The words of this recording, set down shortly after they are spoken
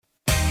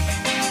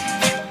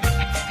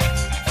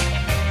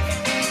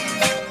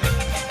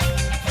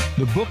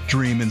The book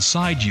dream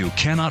inside you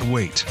cannot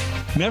wait.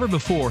 Never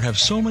before have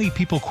so many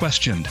people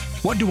questioned,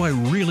 what do I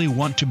really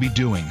want to be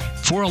doing?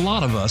 For a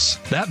lot of us,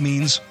 that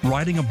means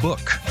writing a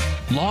book.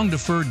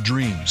 Long-deferred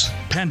dreams,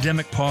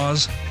 pandemic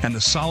pause, and the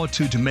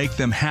solitude to make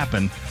them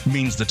happen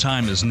means the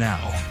time is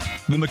now.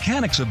 The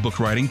mechanics of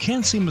book writing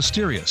can seem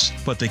mysterious,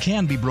 but they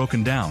can be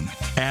broken down,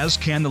 as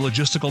can the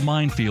logistical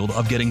minefield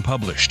of getting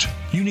published.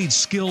 You need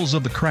skills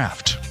of the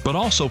craft, but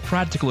also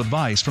practical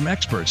advice from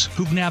experts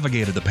who've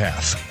navigated the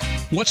path.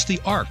 What's the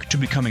arc to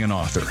becoming an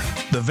author?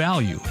 The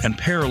value and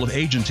peril of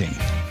agenting,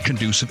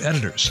 conducive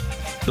editors,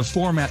 the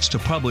formats to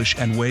publish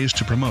and ways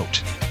to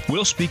promote.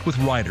 We'll speak with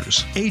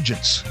writers,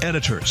 agents,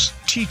 editors,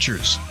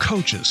 teachers,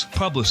 coaches,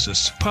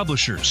 publicists,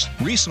 publishers,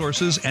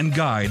 resources, and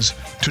guides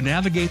to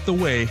navigate the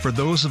way for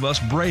those of us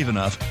brave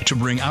enough to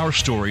bring our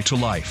story to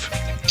life.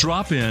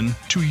 Drop in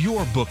to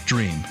your book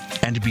dream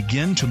and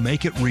begin to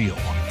make it real.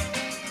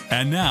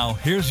 And now,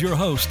 here's your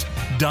host,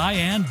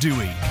 Diane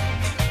Dewey.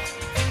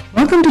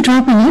 Welcome to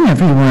Dropping In,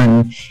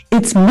 everyone.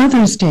 It's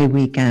Mother's Day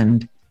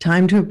weekend.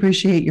 Time to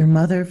appreciate your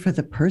mother for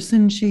the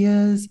person she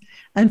is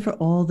and for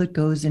all that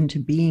goes into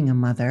being a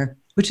mother,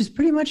 which is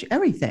pretty much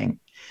everything.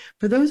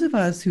 For those of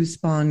us who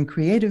spawn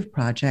creative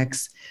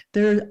projects,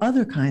 there are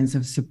other kinds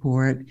of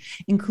support,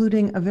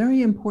 including a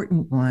very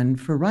important one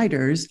for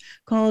writers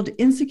called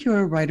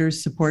Insecure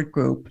Writers Support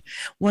Group.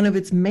 One of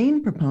its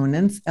main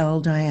proponents,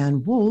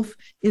 Diane Wolfe,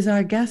 is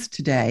our guest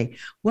today.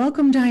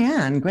 Welcome,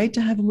 Diane. Great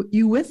to have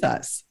you with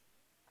us.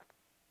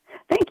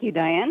 Thank you,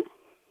 Diane.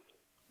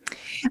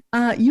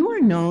 You are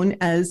known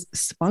as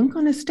Spunk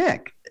on a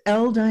Stick.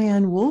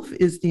 Diane Wolfe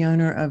is the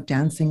owner of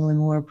Dancing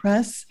L'Amour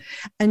Press,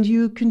 and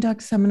you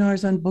conduct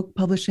seminars on book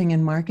publishing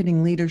and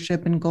marketing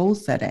leadership and goal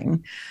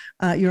setting.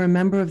 You're a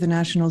member of the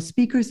National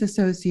Speakers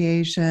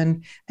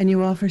Association, and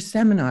you offer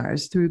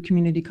seminars through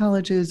community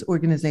colleges,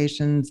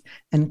 organizations,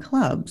 and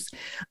clubs.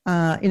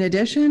 In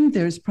addition,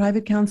 there's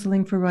private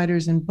counseling for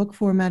writers and book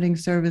formatting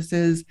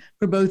services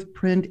for both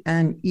print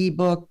and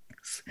ebook.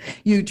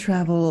 You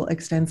travel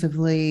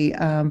extensively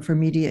for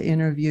media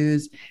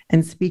interviews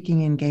and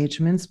speaking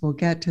engagements. We'll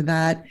get to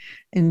that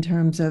in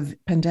terms of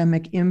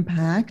pandemic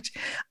impact.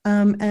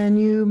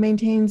 And you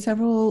maintain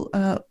several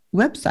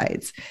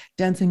websites,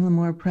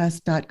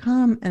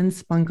 dancingl'amourpress.com and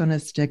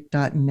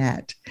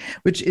spunkonastick.net,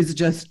 which is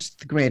just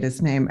the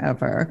greatest name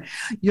ever.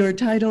 Your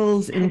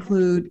titles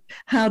include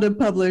How to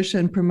Publish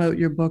and Promote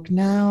Your Book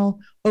Now,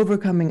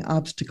 Overcoming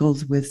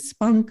Obstacles with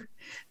Spunk,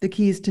 The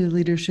Keys to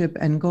Leadership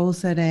and Goal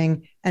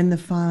Setting, and the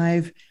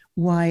 5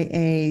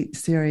 YA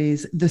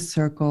series, The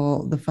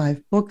Circle, the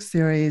 5-book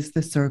series,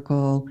 The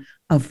Circle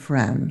of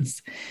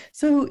Friends.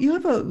 So you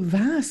have a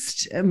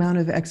vast amount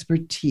of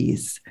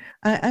expertise.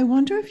 I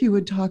wonder if you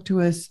would talk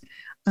to us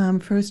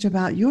first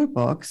about your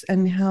books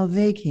and how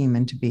they came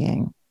into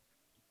being.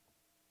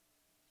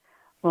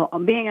 Well,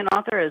 being an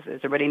author, as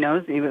everybody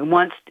knows,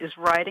 wants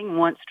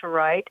to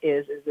write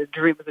is a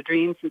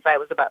dream since I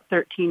was about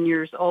 13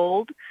 years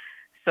old.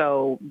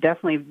 So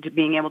definitely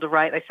being able to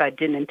write. I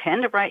didn't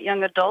intend to write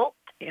young adult,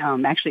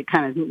 actually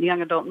kind of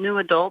young adult, new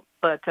adult.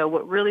 But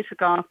what really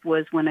took off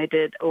was when I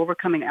did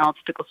Overcoming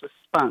Obstacles with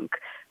Spunk.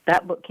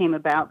 That book came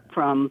about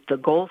from the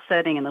goal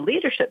setting and the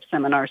leadership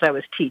seminars I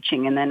was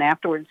teaching. And then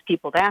afterwards,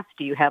 people would ask,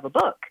 do you have a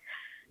book?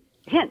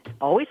 Hint,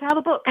 always have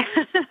a book.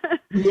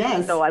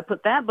 Yes. So I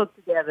put that book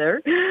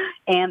together.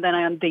 And then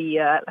on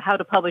the How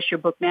to Publish Your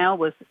Book Now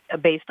was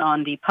based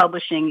on the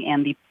publishing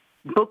and the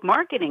book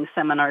marketing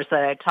seminars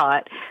that I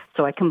taught.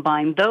 So I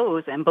combined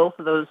those, and both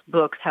of those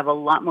books have a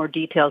lot more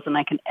details than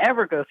I can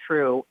ever go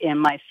through in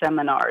my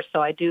seminars.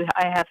 So I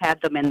have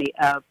had them in the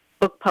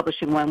book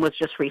publishing one was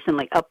just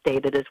recently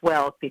updated as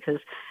well because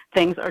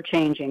things are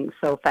changing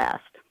so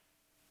fast.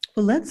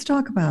 Well, let's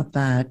talk about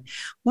that.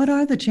 What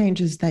are the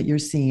changes that you're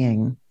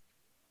seeing?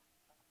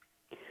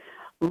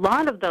 A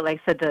lot of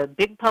like I said, the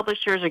big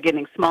publishers are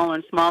getting smaller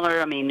and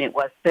smaller. I mean, it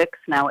was 6,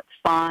 now it's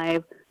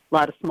 5. A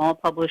lot of small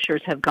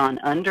publishers have gone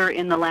under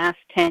in the last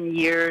 10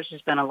 years.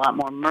 There's been a lot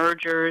more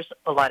mergers.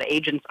 A lot of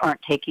agents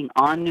aren't taking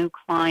on new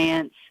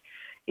clients.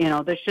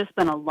 There's just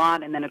been a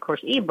lot. And then, of course,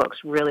 ebooks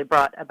really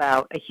brought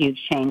about a huge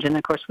change. And,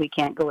 of course, we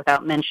can't go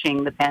without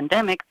mentioning the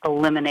pandemic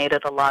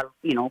eliminated a lot of,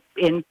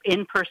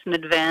 in-person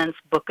events,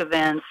 book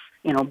events.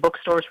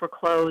 Bookstores were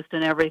closed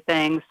and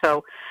everything.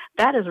 So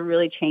that has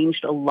really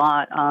changed a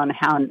lot on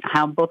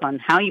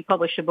how you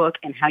publish a book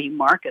and how you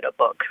market a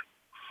book.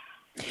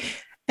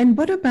 And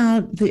what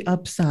about the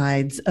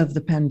upsides of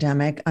the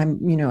pandemic?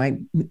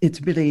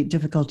 It's really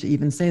difficult to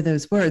even say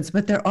those words,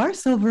 but there are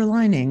silver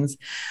linings.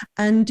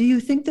 And do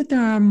you think that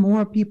there are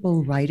more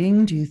people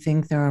writing? Do you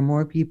think there are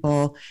more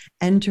people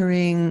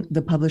entering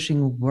the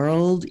publishing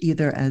world,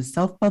 either as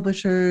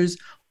self-publishers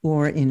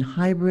or in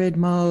hybrid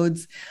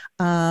modes?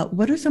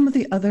 What are some of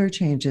the other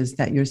changes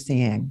that you're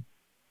seeing?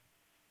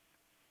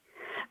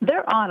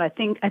 They're odd. I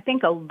think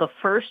the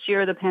first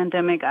year of the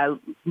pandemic,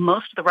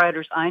 most of the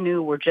writers I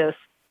knew were just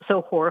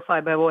so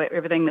horrified by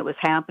everything that was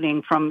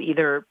happening, from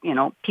either,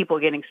 people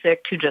getting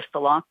sick to just the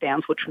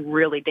lockdowns, which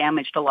really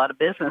damaged a lot of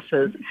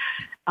businesses.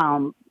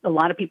 A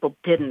lot of people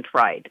didn't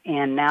write.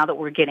 And now that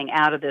we're getting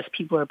out of this,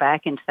 people are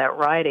back into that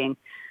writing.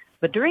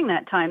 But during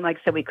that time, like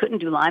I said, we couldn't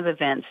do live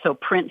events, so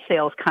print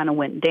sales kind of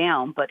went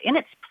down. But in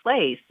its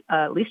place,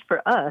 at least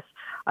for us,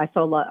 I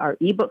saw our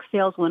ebook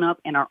sales went up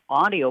and our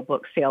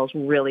audiobook sales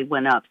really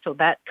went up. So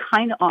that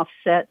kind of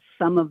offsets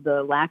some of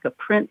the lack of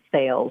print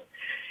sales.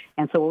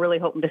 And so we're really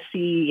hoping to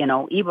see,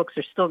 ebooks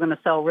are still going to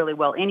sell really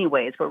well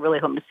anyways. We're really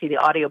hoping to see the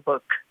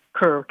audiobook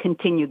curve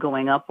continue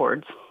going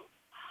upwards.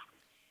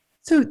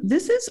 So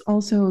this is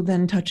also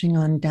then touching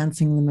on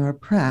Dancing Lemur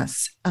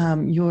Press,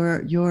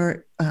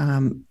 your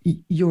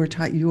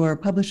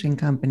publishing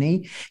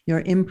company, your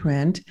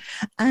imprint.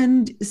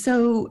 And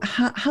so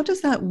how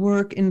does that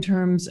work in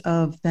terms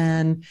of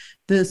then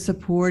the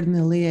support and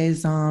the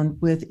liaison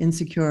with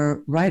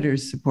Insecure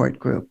Writers Support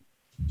Group?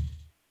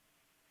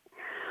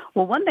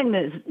 Well, one thing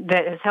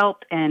that has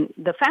helped, and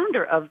the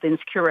founder of the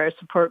Insecure Writers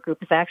Support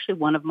Group is actually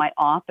one of my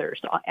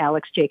authors,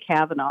 Alex J.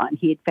 Kavanaugh, and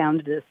he had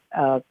founded this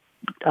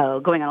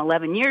going on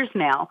 11 years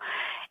now.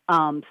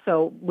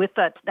 So with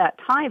that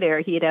tie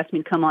there, he had asked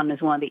me to come on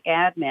as one of the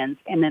admins.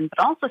 And then,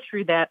 but also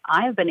through that,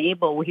 I have been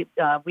able, we've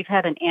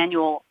had an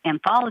annual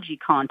anthology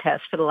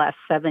contest for the last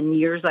 7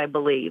 years, I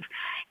believe.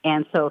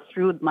 And so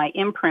through my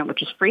imprint,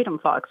 which is Freedom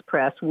Fox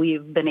Press,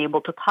 we've been able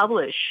to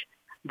publish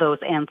those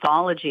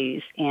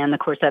anthologies. And of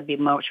course, that'd be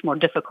much more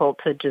difficult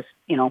to just,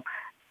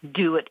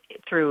 do it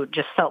through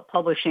just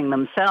self-publishing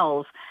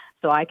themselves.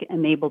 So I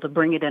am able to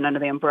bring it in under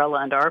the umbrella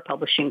under our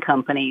publishing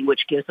company,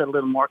 which gives it a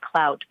little more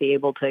clout to be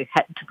able to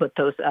put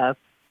those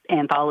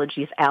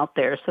anthologies out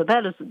there. So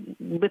that is,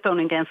 with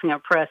owning Dancing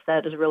Lemur Press,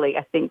 that is really,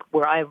 I think,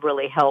 where I've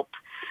really helped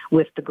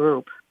with the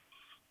group.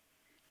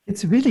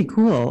 It's really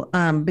cool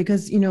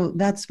because,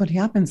 that's what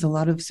happens. A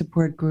lot of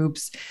support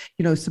groups,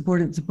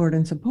 support and support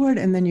and support.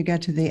 And then you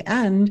get to the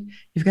end,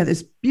 you've got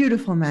this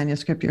beautiful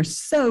manuscript. You're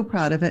so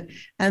proud of it,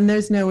 and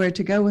there's nowhere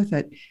to go with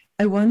it.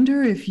 I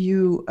wonder if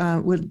you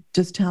would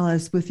just tell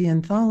us with the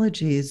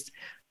anthologies,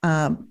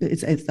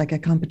 it's like a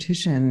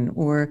competition,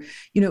 or,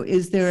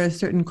 is there a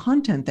certain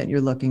content that you're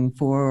looking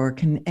for, or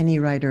can any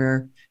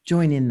writer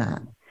join in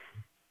that?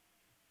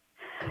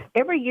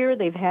 Every year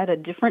they've had a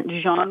different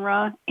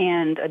genre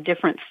and a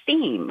different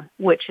theme,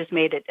 which has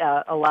made it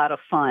a lot of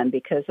fun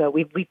because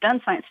we've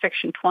done science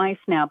fiction twice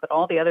now, but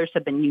all the others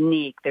have been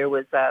unique. There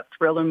was a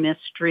thriller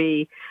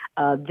mystery.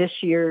 This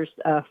year's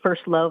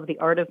First Love, The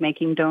Art of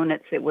Making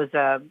Donuts,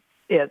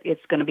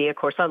 it's going to be, of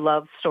course, a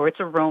love story. It's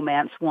a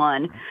romance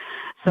one.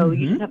 So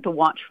you just have to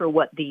watch for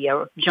what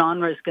the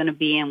genre is going to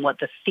be and what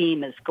the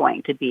theme is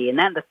going to be. And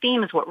then the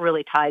theme is what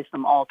really ties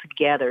them all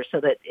together so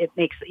that it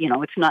makes,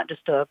 it's not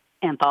just a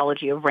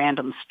anthology of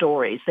random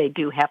stories. They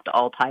do have to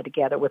all tie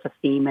together with a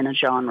theme and a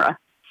genre.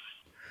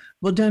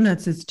 Well,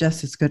 donuts is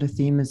just as good a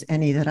theme as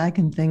any that I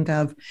can think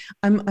of.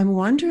 I'm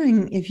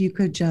wondering if you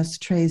could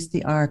just trace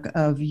the arc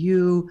of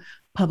you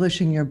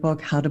publishing your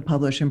book, how to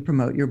publish and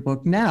promote your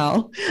book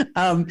now.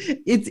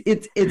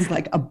 It's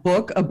like a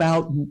book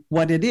about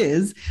what it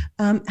is.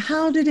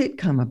 How did it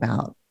come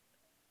about?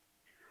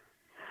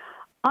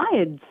 I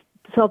had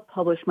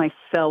self-published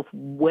myself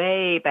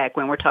way back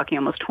when, we're talking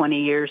almost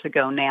 20 years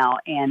ago now,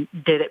 and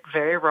did it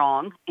very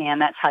wrong.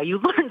 And that's how you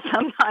learn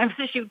sometimes,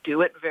 is you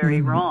do it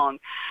very wrong.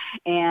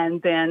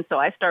 And then so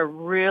I started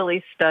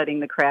really studying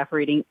the craft,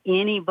 reading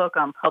any book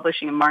on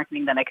publishing and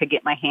marketing that I could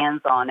get my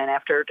hands on. And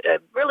after a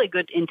really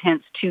good,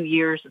 intense 2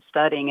 years of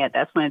studying it,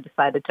 that's when I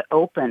decided to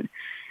open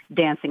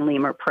Dancing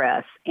Lemur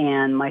Press.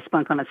 And my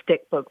Spunk on a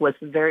Stick book was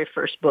the very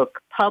first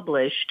book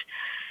published,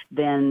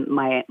 then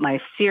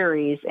my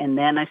series, and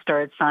then I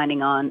started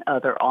signing on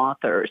other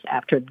authors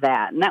after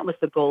that. And that was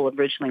the goal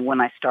originally when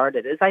I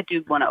started, is I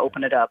do want to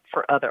open it up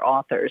for other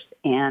authors.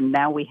 And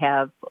now we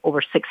have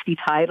over 60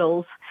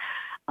 titles.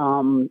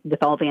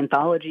 With all the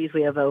anthologies,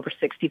 we have over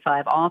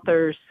 65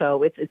 authors.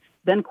 So it's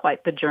been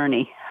quite the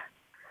journey.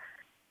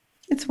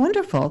 It's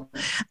wonderful.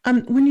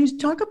 When you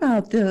talk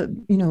about the,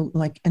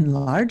 like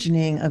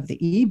enlarging of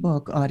the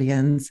ebook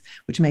audience,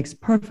 which makes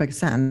perfect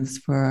sense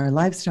for our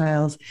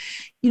lifestyles,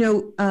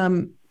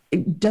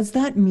 does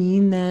that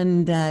mean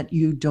then that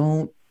you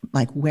don't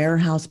like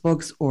warehouse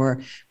books or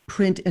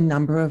print a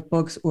number of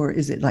books, or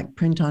is it like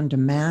print on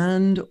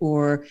demand,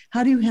 or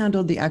how do you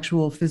handle the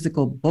actual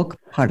physical book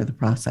part of the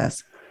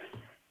process?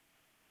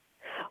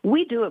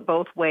 We do it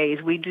both ways.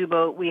 We do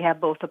both. We have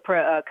both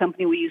a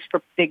company we use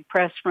for big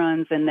press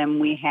runs, and then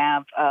we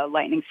have a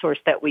lightning source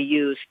that we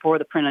use for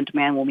the print on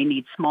demand when we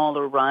need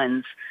smaller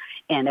runs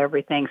and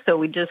everything. So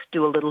we just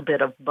do a little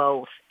bit of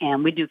both,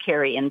 and we do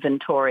carry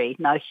inventory,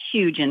 not a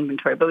huge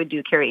inventory, but we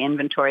do carry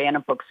inventory, and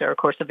our books are, of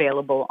course,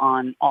 available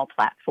on all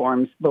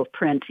platforms, both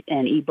print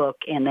and ebook,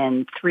 and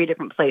then 3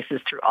 different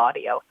places through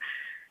audio.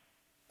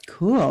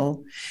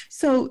 Cool.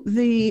 So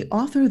the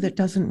author that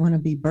doesn't want to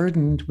be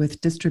burdened with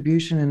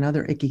distribution and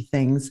other icky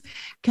things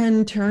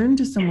can turn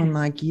to someone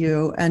like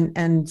you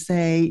and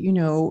say,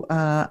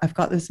 I've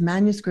got this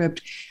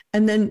manuscript.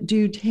 And then do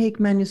you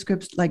take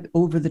manuscripts like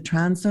over the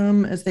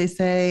transom, as they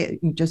say?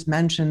 You just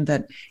mentioned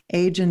that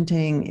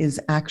agenting is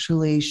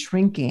actually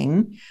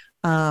shrinking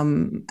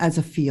as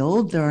a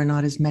field. There are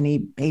not as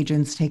many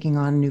agents taking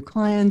on new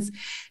clients.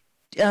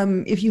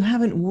 If you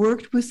haven't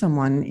worked with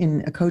someone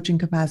in a coaching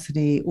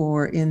capacity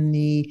or in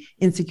the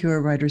Insecure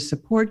Writers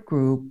Support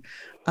Group,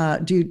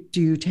 do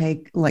you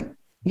take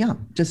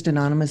just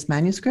anonymous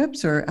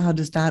manuscripts, or how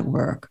does that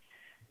work?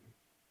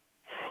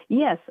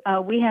 Yes,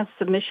 we have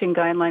submission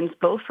guidelines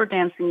both for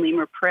Dancing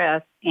Lemur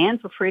Press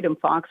and for Freedom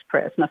Fox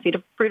Press. Now,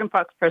 Freedom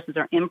Fox Press is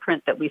our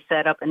imprint that we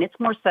set up, and it's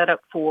more set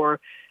up for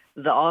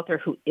the author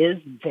who is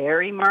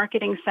very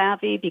marketing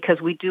savvy,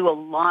 because we do a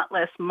lot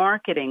less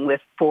marketing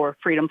for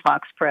Freedom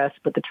Fox Press,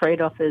 but the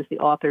trade-off is the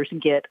authors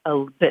get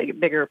a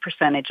bigger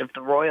percentage of the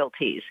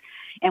royalties.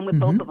 And with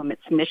both of them,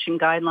 it's submission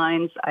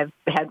guidelines. I've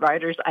had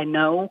writers I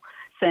know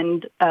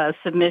send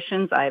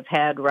submissions. I've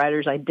had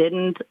writers I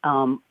didn't.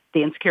 The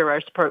Insecure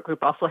Writers Support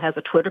Group also has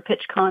a Twitter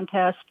pitch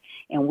contest,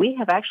 and we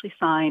have actually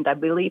signed, I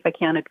believe I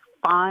counted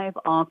 5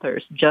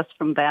 authors just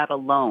from that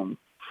alone.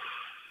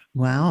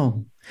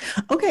 Wow.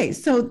 Okay,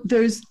 so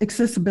there's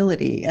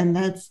accessibility, and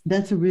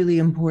that's a really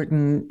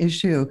important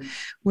issue.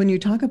 When you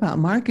talk about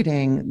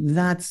marketing,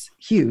 that's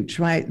huge,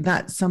 right?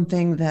 That's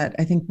something that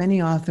I think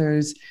many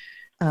authors,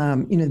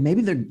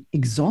 maybe they're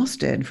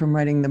exhausted from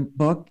writing the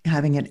book,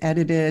 having it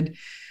edited,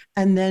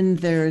 and then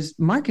there's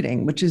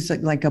marketing, which is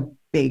like a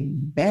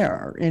big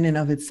bear in and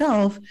of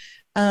itself.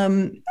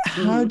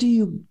 How do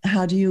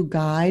you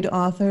guide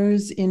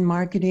authors in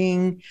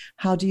marketing?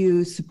 How do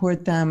you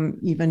support them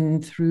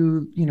even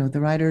through,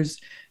 the writers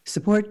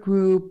support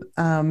group?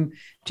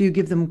 Do you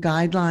give them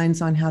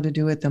guidelines on how to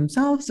do it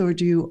themselves, or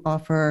do you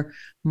offer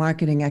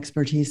marketing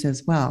expertise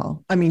as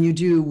well? I mean, you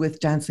do with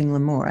Dancing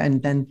Lemur,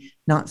 and then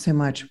not so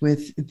much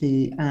with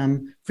the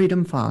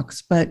Freedom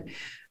Fox, but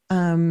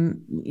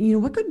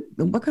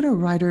what could a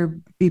writer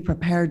be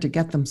prepared to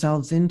get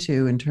themselves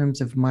into in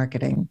terms of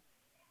marketing?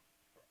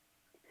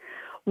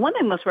 One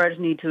thing most writers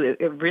need to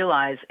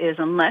realize is,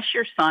 unless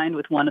you're signed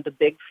with one of the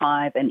big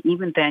 5, and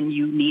even then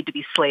you need to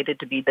be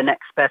slated to be the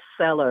next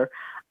bestseller,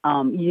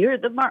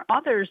 the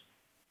authors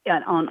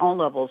on all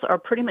levels are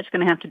pretty much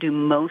going to have to do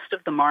most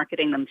of the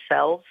marketing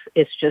themselves.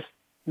 It's just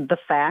the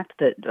fact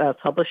that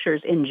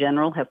publishers in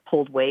general have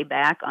pulled way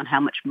back on how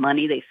much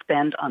money they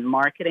spend on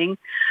marketing.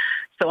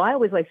 So I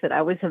always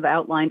have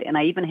outlined, and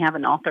I even have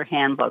an author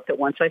handbook that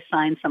once I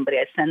sign somebody,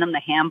 I send them the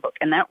handbook,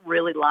 and that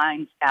really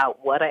lines out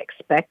what I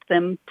expect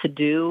them to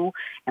do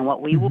and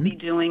what we will be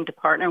doing to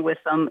partner with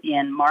them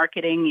in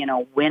marketing,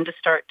 when to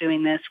start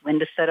doing this, when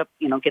to set up,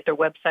 get their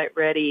website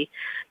ready.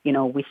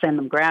 We send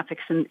them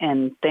graphics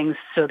and things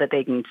so that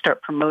they can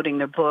start promoting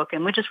their book,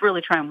 and we just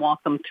really try and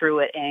walk them through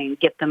it and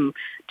get them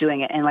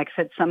doing it. And like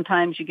I said,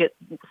 sometimes you get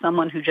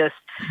someone who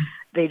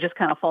they just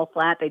kind of fall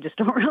flat. They just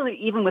don't really,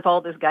 even with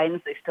all this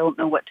guidance, they still don't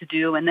know what to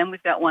do. And then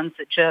we've got ones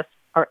that just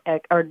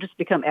are just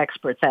become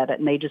experts at it,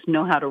 and they just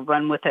know how to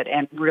run with it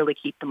and really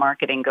keep the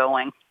marketing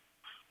going.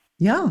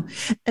 Yeah.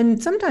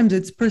 And sometimes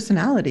it's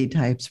personality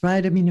types,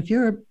 right? I mean, if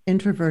you're an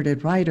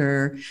introverted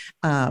writer,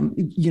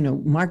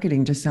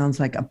 marketing just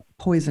sounds like a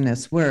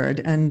poisonous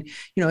word. And,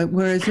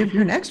 whereas if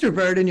you're an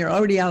extrovert and you're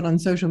already out on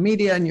social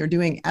media and you're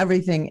doing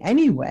everything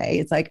anyway,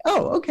 it's like,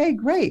 oh, okay,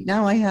 great.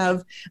 Now I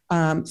have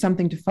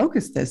something to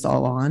focus this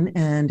all on,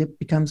 and it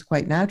becomes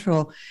quite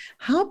natural.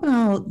 How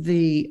about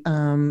the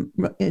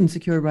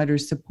Insecure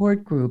Writers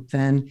Support Group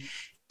then?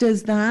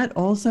 Does that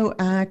also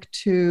act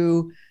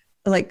to,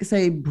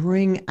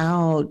 bring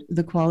out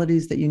the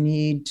qualities that you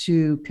need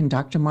to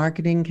conduct a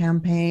marketing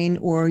campaign,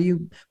 or are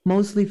you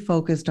mostly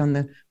focused on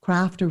the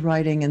craft of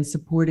writing and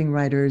supporting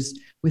writers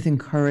with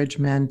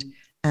encouragement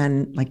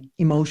and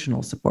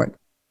emotional support?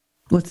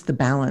 What's the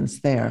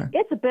balance there?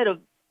 It's a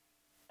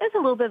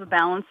little bit of a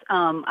balance.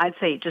 I'd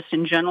say just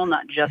in general,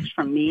 not just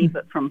from me,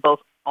 but from both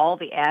all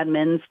the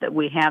admins that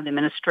we have, the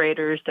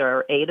administrators. There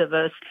are 8 of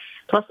us,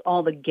 plus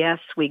all the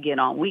guests we get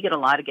on. We get a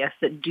lot of guests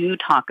that do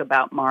talk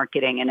about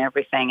marketing and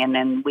everything. And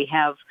then we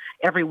have,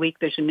 every week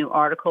there's a new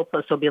article,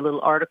 plus there'll be a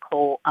little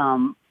article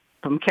from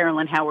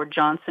Carolyn Howard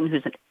Johnson,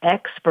 who's an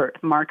expert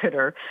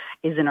marketer,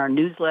 is in our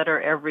newsletter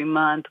every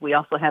month. We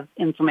also have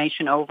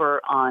information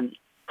over on,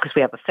 because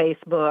we have a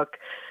Facebook,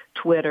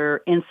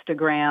 Twitter,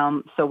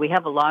 Instagram. So we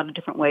have a lot of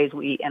different ways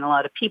and a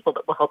lot of people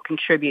that will help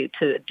contribute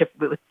to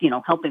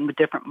helping with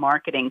different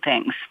marketing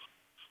things.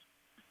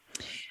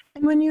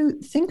 And when you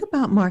think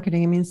about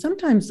marketing, I mean,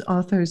 sometimes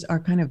authors are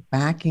kind of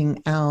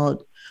backing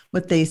out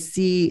what they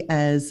see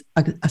as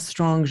a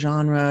strong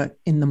genre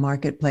in the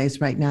marketplace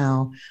right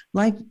now,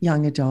 like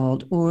young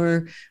adult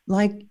or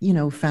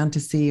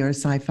fantasy or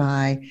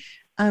sci-fi.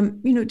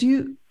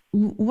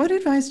 What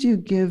advice do you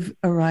give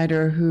a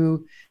writer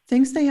who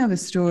thinks they have a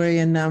story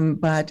in them,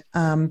 but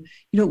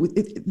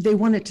they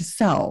want it to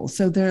sell?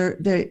 So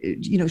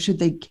should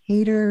they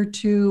cater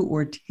to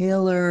or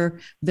tailor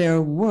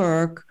their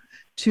work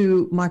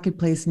to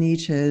marketplace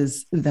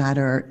niches that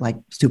are like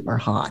super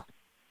hot?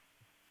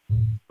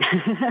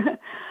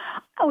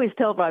 I always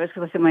tell writers,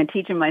 because when I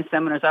teach in my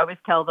seminars, I always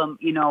tell them,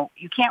 you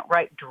can't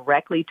write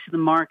directly to the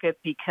market,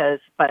 because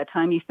by the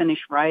time you finish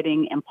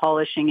writing and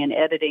polishing and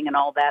editing and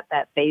all that,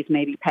 that phase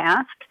may be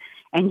past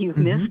and you've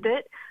missed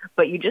it.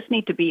 But you just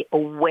need to be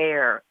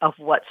aware of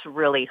what's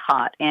really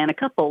hot. And a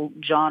couple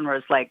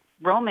genres like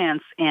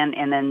romance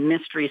and then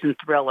mysteries and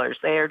thrillers,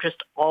 they are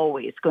just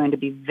always going to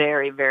be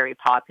very, very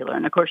popular.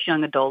 And of course,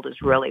 young adult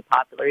is really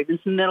popular. Even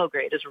some middle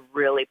grade is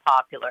really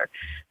popular.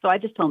 So I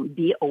just tell them,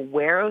 be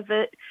aware of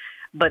it.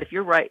 But if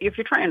you're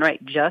trying to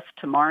write just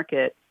to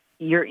market,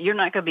 you're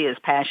not going to be as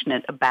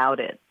passionate about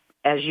it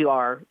as you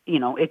are.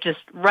 It just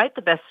write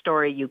the best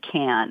story you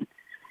can.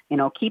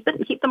 Keep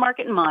the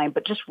market in mind,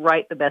 but just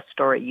write the best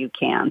story you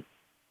can.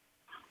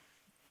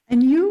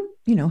 And you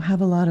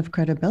have a lot of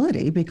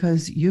credibility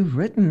because you've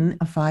written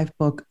a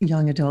 5-book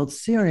young adult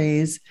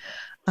series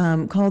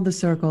called The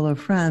Circle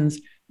of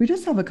Friends. We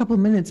just have a couple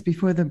minutes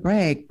before the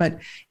break, but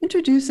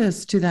introduce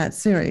us to that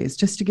series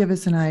just to give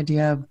us an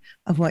idea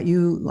of what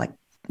you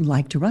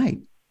like to write.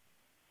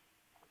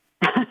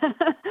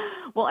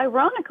 Well,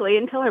 ironically,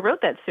 until I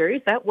wrote that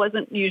series, that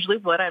wasn't usually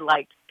what I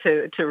liked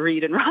to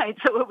read and write.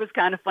 So it was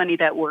kind of funny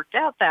that worked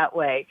out that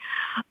way.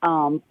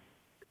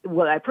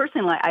 What I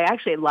personally like, I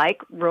actually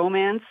like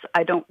romance.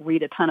 I don't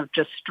read a ton of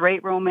just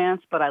straight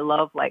romance, but I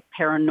love like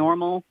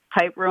paranormal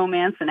type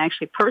romance. And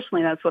actually,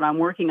 personally, that's what I'm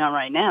working on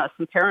right now,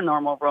 some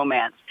paranormal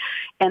romance.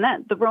 And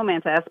that the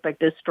romance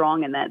aspect is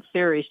strong in that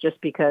series just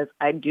because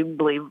I do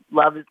believe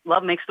love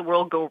makes the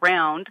world go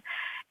round.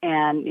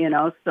 And,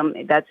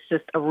 that's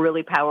just a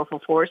really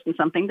powerful force and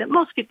something that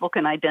most people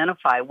can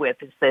identify with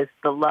is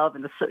the love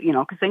and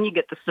because then you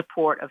get the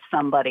support of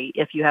somebody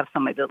if you have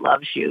somebody that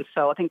loves you.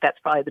 So I think that's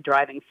probably the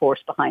driving force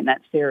behind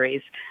that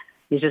series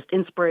is just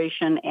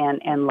inspiration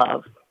and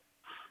love.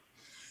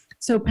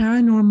 So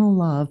paranormal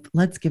love,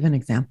 let's give an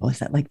example. Is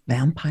that like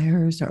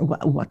vampires or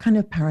what kind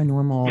of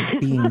paranormal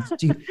beings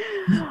do you,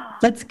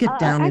 let's get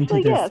down into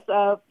this.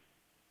 Yes.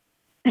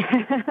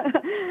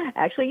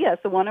 Actually, yes.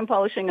 The one I'm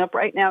polishing up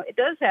right now, it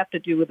does have to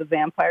do with a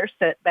vampire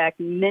set back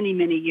many,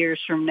 many years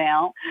from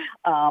now.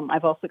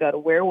 I've also got a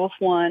werewolf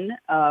one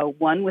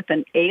with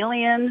an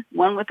alien,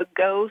 one with a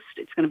ghost.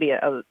 It's going to be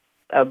a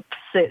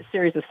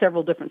series of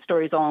several different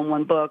stories all in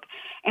one book.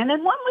 And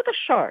then one with a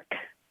shark.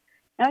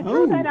 And I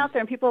throw that out there,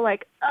 and people are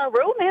like,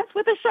 romance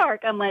with a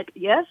shark. I'm like,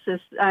 yes,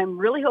 I'm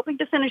really hoping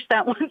to finish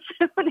that one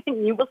soon,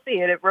 and you will see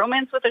it,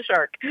 Romance with a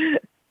Shark.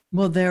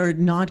 Well, they're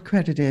not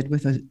credited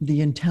with the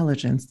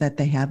intelligence that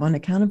they have on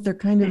account of their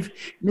kind of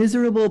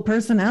miserable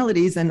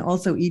personalities and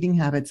also eating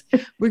habits.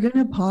 We're going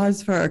to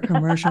pause for a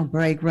commercial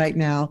break right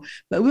now,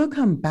 but we'll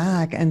come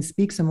back and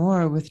speak some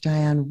more with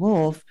Diane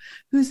Wolfe,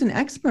 who's an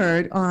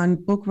expert on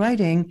book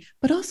writing,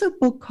 but also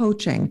book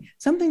coaching,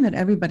 something that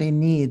everybody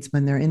needs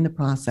when they're in the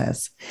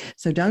process.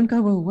 So don't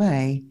go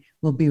away.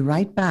 We'll be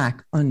right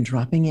back on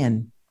Dropping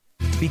In.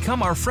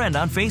 Become our friend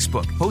on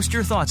Facebook. Post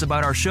your thoughts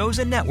about our shows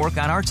and network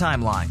on our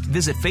timeline.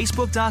 Visit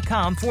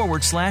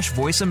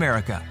facebook.com/Voice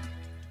America.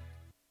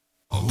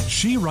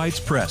 She Writes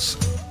Press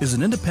is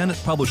an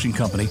independent publishing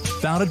company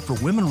founded for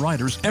women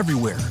writers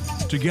everywhere.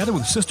 Together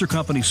with sister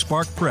company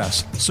Spark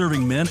Press,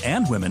 serving men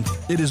and women,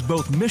 it is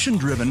both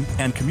mission-driven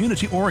and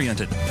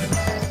community-oriented.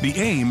 The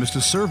aim is to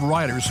serve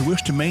writers who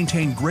wish to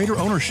maintain greater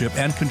ownership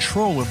and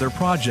control of their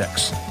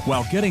projects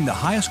while getting the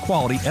highest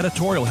quality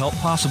editorial help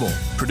possible,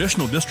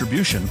 traditional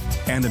distribution,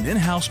 and an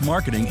in-house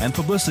marketing and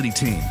publicity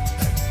team.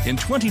 In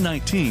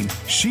 2019,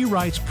 She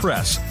Writes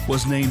Press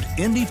was named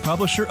Indie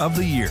Publisher of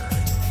the Year.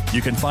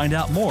 You can find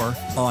out more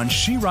on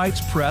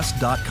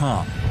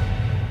shewritespress.com.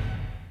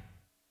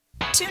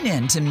 Tune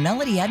in to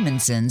Melody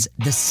Edmondson's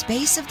The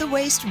Space of the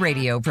Waist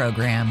radio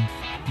program.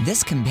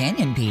 This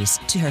companion piece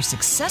to her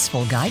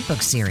successful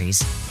guidebook series,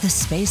 The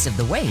Space of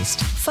the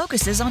Waist,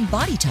 focuses on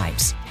body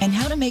types and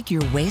how to make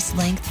your waist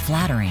length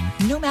flattering,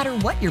 no matter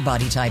what your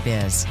body type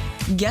is.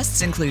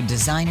 Guests include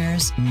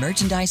designers,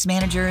 merchandise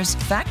managers,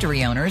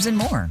 factory owners, and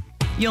more.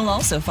 You'll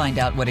also find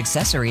out what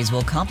accessories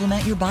will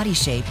complement your body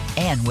shape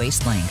and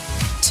waist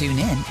length. Tune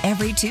in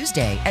every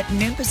Tuesday at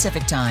noon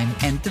Pacific Time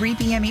and 3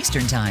 p.m.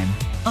 Eastern Time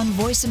on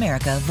Voice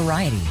America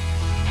Variety.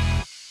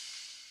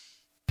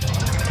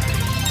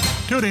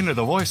 Tune in to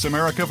the Voice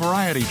America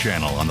Variety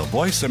channel on the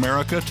Voice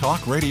America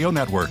Talk Radio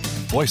Network.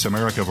 Voice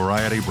America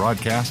Variety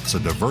broadcasts a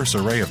diverse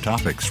array of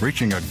topics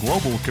reaching a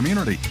global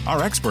community.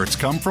 Our experts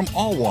come from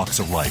all walks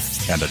of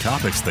life, and the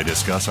topics they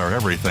discuss are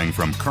everything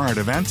from current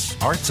events,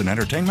 arts and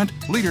entertainment,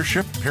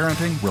 leadership,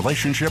 parenting,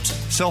 relationships,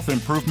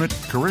 self-improvement,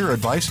 career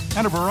advice,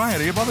 and a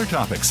variety of other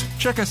topics.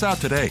 Check us out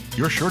today.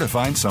 You're sure to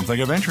find something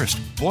of interest.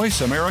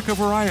 Voice America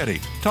Variety.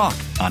 Talk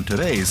on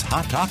today's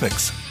hot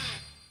topics.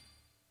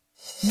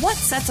 What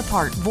sets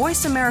apart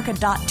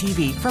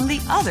VoiceAmerica.tv from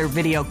the other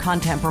video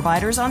content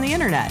providers on the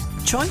Internet?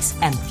 Choice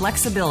and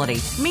flexibility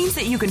means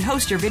that you can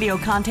host your video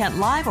content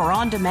live or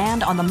on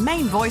demand on the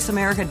main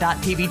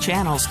VoiceAmerica.tv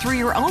channels through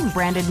your own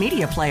branded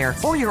media player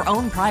or your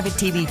own private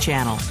TV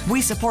channel.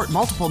 We support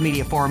multiple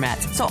media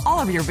formats, so all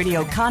of your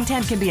video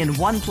content can be in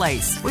one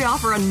place. We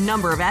offer a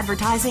number of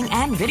advertising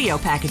and video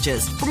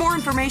packages. For more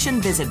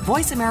information, visit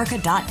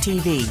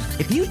VoiceAmerica.tv.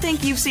 If you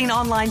think you've seen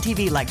online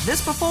TV like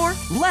this before,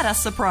 let us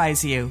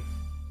surprise you.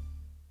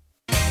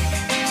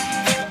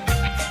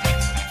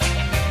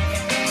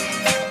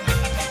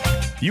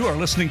 You are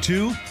listening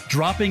to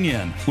Dropping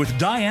In with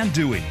Diane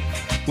Dewey.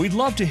 We'd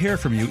love to hear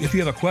from you if you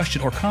have a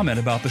question or comment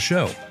about the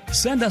show.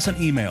 Send us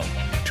an email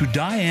to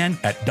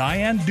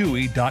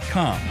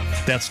diane@dianedewey.com.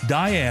 That's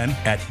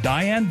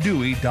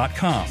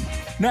diane@dianedewey.com.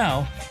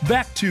 Now,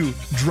 back to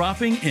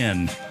Dropping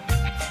In.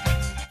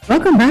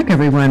 Welcome back,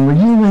 everyone. We're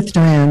here with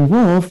Diane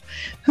Wolfe,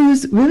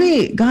 who's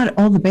really got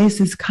all the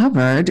bases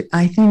covered.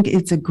 I think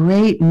it's a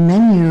great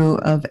menu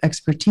of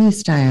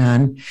expertise,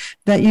 Diane,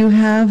 that you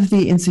have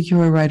the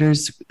Insecure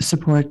Writers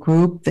Support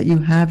Group, that you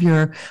have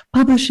your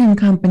publishing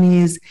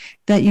companies,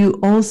 that you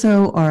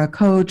also are a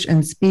coach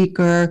and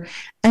speaker,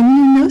 and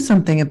you know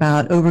something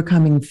about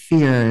overcoming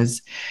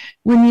fears.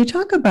 When you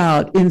talk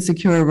about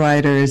insecure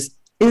writers,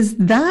 is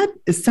that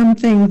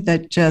something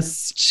that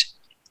just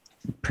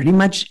pretty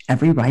much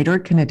every writer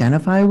can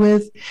identify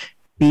with,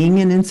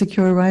 being an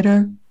insecure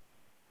writer?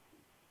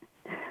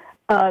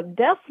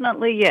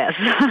 Definitely, yes.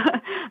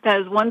 That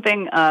is one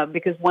thing,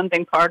 because one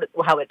thing, part of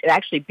how it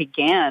actually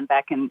began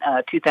back in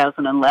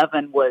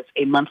 2011 was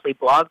a monthly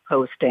blog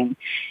posting.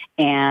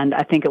 And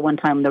I think at one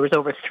time there was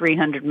over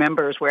 300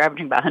 members. We're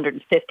averaging about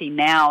 150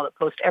 now that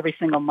post every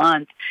single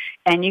month.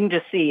 And you can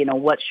just see,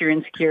 what's your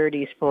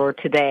insecurities for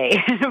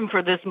today,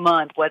 for this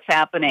month, what's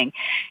happening.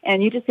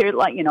 And you just hear,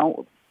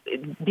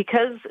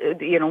 because,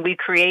 we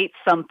create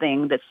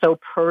something that's so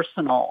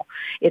personal.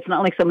 It's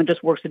not like someone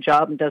just works a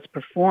job and does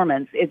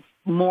performance. It's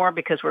more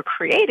because we're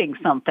creating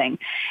something.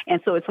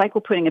 And so it's like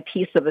we're putting a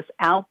piece of us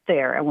out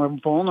there and we're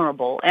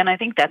vulnerable. And I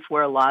think that's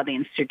where a lot of the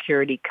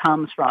insecurity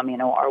comes from.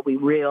 Are we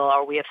real?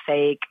 Are we a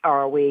fake?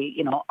 Are we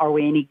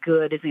any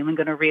good? Is anyone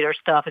going to read our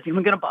stuff? Is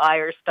anyone going to buy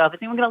our stuff? Is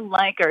anyone going to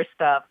like our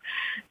stuff?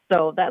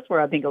 So that's where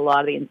I think a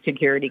lot of the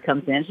insecurity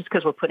comes in. It's just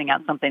because we're putting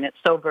out something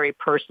that's so very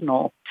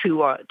personal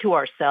to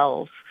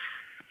ourselves.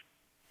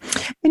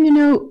 And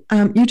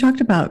you talked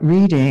about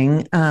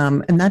reading,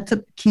 and that's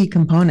a key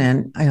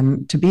component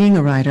to being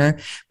a writer.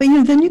 But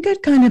then you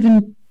get kind of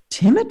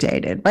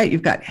intimidated, right?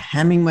 You've got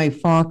Hemingway,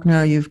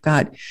 Faulkner, you've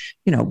got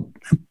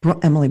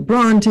Emily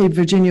Bronte,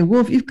 Virginia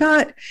Woolf. You've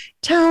got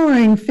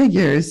towering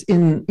figures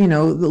in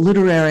the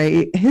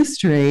literary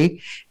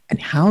history.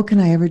 And how can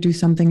I ever do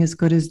something as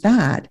good as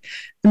that?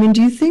 I mean,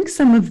 do you think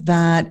some of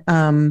that,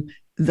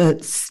 the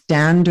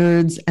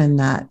standards and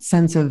that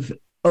sense of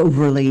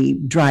overly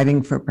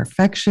driving for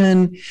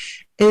perfection,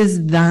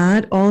 is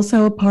that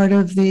also a part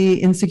of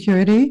the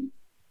insecurity?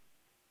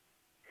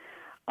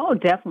 Oh,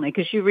 definitely,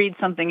 because you read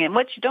something, and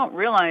what you don't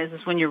realize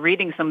is when you're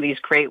reading some of these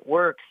great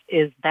works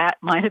is that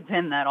might have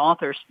been that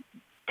author's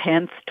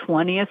 10th,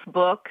 20th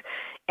book,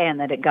 and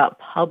that it got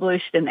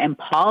published and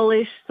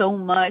polished so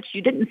much.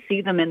 You didn't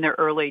see them in their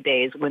early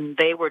days when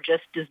they were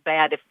just as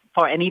bad,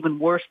 and even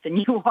worse than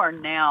you are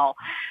now.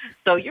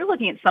 So you're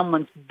looking at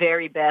someone's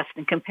very best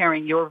and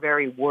comparing your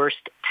very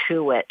worst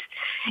to it.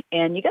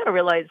 And you got to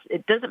realize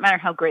it doesn't matter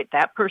how great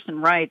that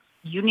person writes.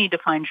 You need to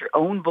find your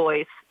own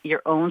voice,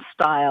 your own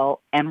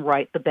style, and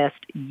write the best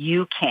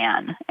you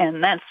can.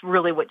 And that's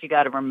really what you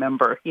got to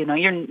remember.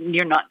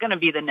 You're not going to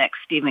be the next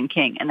Stephen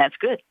King, and that's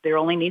good. There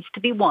only needs to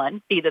be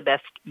one. Be the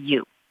best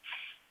you.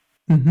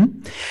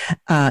 Mm-hmm.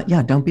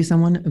 Don't be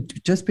someone,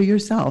 just be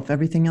yourself.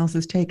 Everything else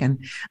is taken.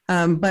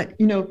 But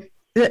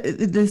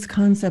this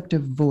concept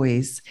of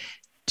voice,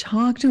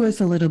 talk to us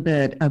a little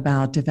bit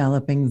about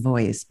developing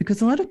voice,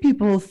 because a lot of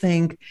people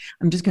think,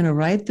 I'm just going to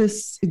write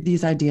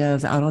these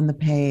ideas out on the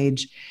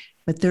page,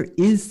 but there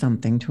is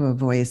something to a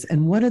voice.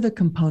 And what are the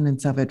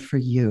components of it for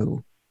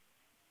you?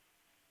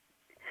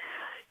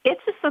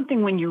 It's just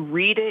something when you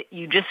read it,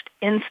 you just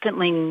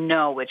instantly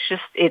know.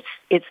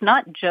 It's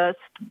not just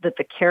that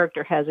the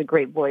character has a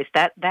great voice.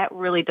 That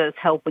really does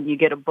help when you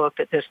get a book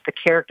that the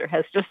character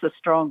has just a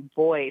strong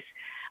voice.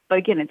 But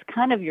again, it's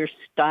kind of your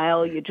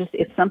style.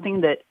 It's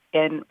something that,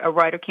 and a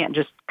writer can't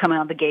just come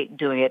out of the gate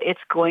doing it. It's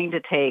going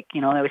to take,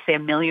 they would say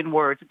 1 million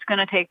words. It's going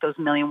to take those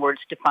 1 million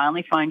words to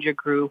finally find your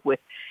groove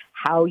with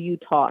how you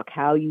talk,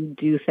 how you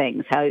do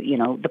things, how,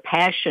 the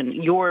passion,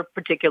 your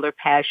particular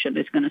passion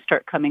is going to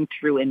start coming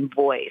through in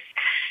voice.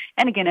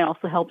 And again, it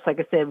also helps, like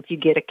I said, if you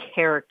get a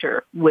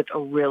character with a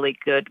really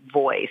good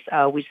voice.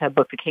 We just had a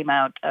book that came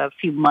out a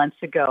few months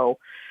ago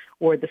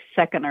where the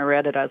second I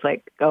read it, I was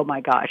like, oh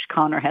my gosh,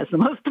 Connor has the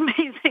most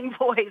amazing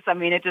voice. I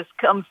mean, it just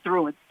comes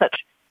through in such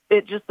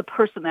the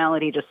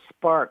personality just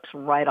sparks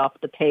right off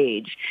the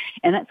page.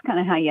 And that's kind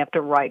of how you have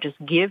to write. Just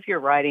give your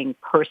writing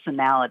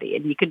personality.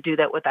 And you can do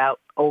that without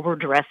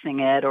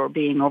overdressing it or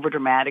being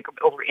overdramatic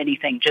or over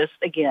anything. Just,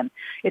 again,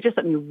 it's just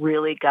something you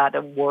really got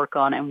to work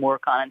on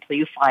until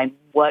you find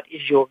what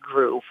is your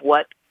groove,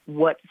 what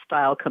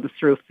style comes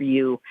through for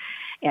you,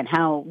 and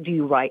how do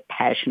you write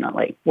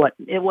passionately? What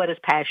is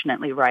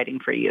passionately writing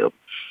for you?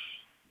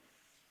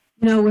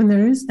 When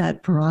there is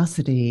that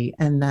ferocity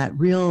and that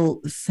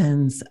real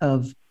sense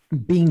of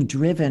being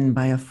driven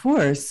by a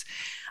force,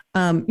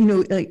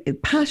 like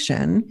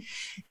passion,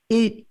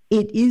 it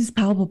is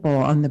palpable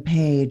on the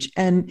page.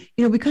 And,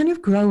 we kind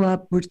of grow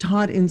up, we're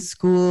taught in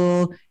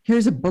school,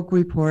 here's a book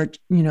report,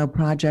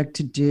 project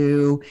to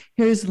do.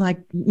 Here's a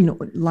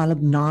lot of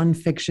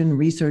nonfiction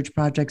research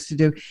projects to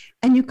do.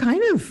 And you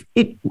kind of,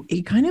 it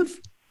kind of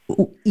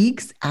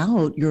ekes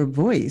out your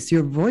voice.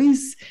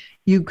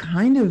 You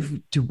kind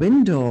of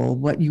dwindle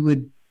what you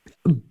would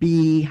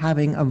be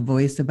having a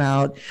voice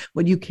about,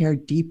 what you care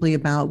deeply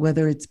about,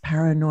 whether it's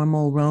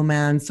paranormal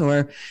romance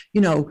or,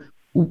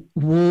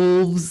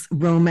 wolves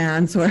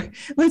romance, or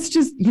let's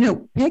just,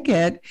 pick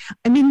it.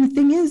 I mean, the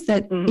thing is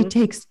that it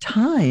takes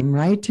time,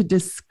 right, to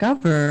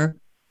discover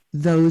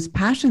those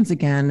passions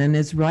again. And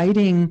is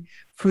writing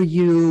for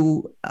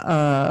you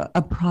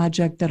a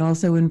project that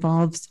also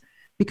involves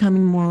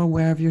becoming more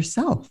aware of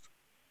yourself?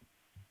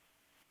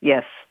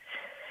 Yes.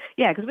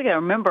 Yeah, because we got to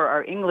remember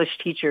our English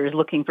teacher is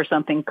looking for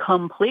something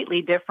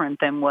completely different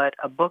than what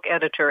a book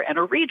editor and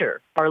a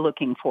reader are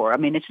looking for. I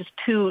mean, it's just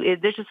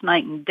there's just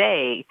night and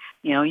day.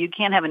 You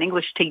can't have an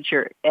English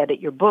teacher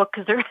edit your book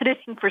because they're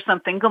editing for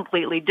something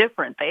completely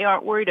different. They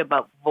aren't worried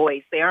about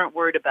voice. They aren't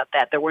worried about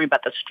that. They're worried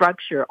about the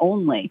structure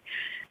only.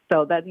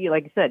 So that,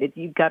 like I said,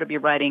 you've got to be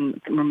writing,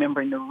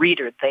 remembering the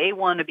reader. They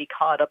want to be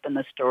caught up in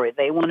the story.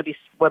 They want to be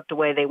swept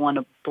away. They want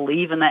to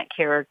believe in that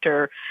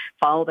character,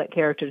 follow that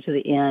character to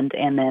the end,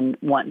 and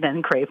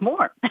then crave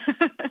more.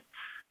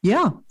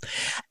 Yeah.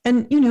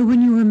 And,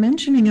 when you were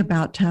mentioning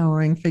about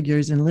towering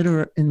figures in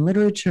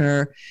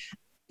literature,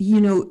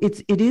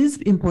 it is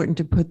important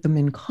to put them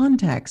in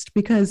context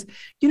because,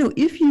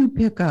 if you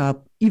pick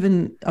up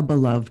even a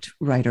beloved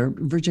writer,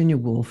 Virginia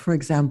Woolf, for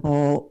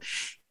example,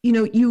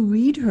 you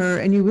read her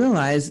and you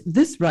realize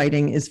this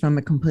writing is from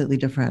a completely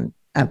different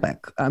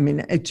epoch. I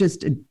mean, it's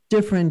just a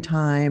different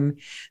time.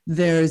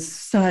 There's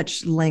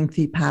such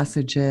lengthy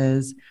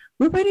passages.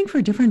 We're writing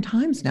for different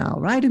times now,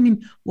 right? I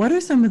mean, what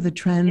are some of the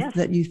trends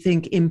that you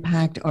think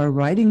impact our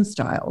writing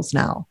styles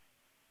now?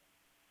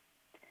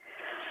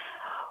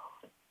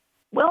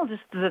 Well,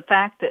 just the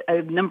fact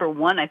that number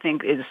one, I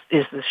think, is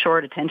the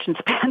short attention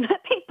span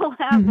that people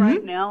have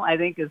right now. I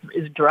think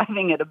is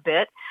driving it a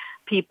bit.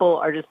 People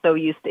are just so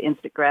used to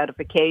instant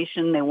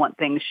gratification. They want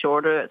things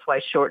shorter. That's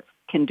why shorts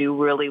can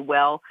do really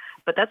well.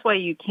 But that's why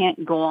you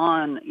can't go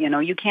on.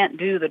 You can't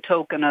do the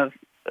token of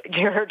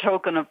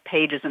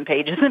pages and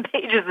pages and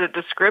pages of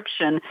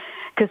description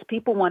because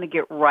people want to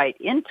get right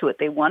into it.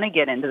 They want to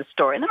get into the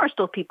story. And there are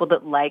still people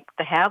that like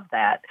to have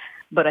that.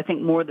 But I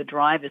think more the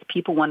drive is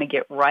people want to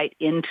get right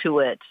into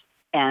it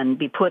and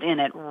be put in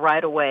it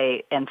right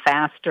away and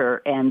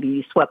faster and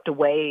be swept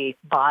away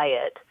by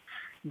it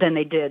than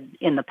they did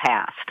in the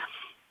past.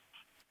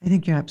 I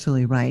think you're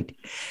absolutely right.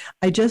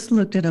 I just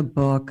looked at a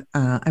book.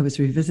 I was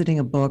revisiting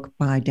a book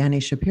by Danny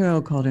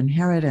Shapiro called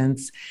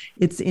Inheritance.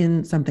 It's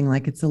in something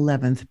like its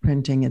 11th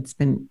printing. It's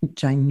been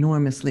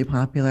ginormously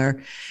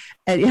popular.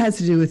 It has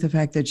to do with the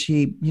fact that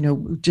she,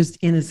 just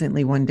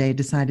innocently one day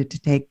decided to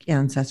take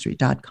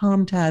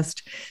Ancestry.com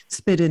test,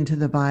 spit into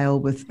the vial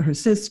with her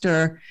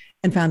sister,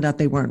 and found out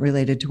they weren't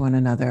related to one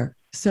another.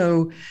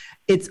 So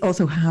it's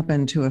also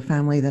happened to a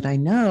family that I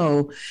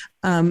know.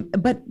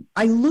 But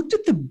I looked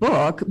at the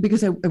book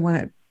because I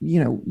want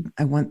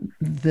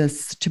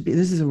this to be,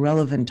 this is a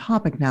relevant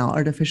topic now.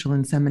 Artificial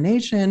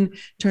insemination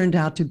turned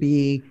out to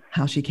be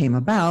how she came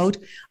about.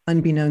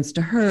 Unbeknownst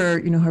to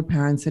her, her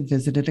parents had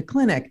visited a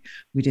clinic.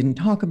 We didn't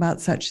talk about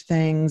such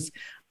things.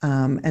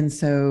 And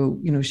so,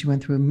 she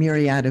went through a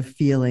myriad of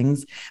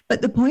feelings.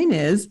 But the point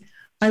is,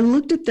 I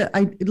looked at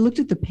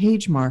the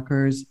page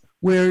markers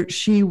where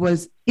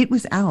it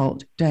was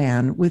out,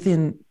 Diane,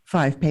 within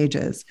 5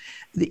 pages.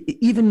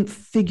 Even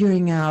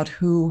figuring out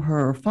who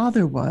her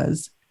father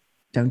was.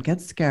 Don't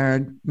get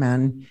scared,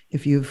 men.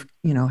 If you've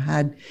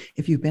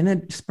been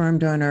a sperm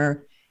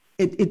donor,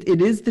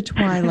 it is the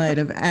twilight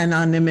of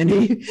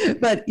anonymity.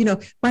 But,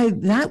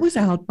 that was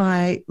out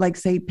by,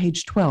 say,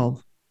 page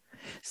 12.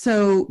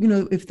 So,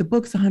 if the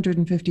book's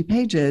 150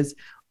 pages,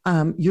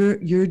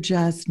 you're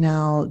just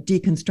now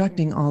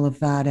deconstructing all of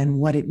that and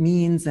what it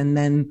means and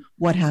then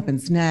what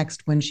happens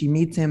next when she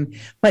meets him.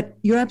 But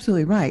you're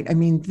absolutely right. I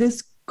mean,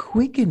 this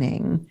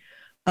quickening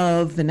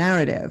of the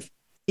narrative,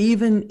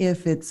 even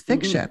if it's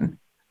fiction,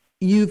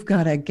 you've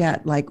got to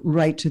get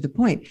right to the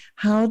point.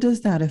 How does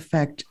that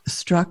affect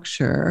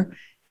structure?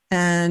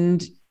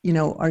 And,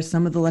 are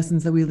some of the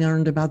lessons that we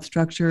learned about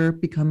structure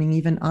becoming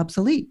even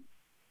obsolete?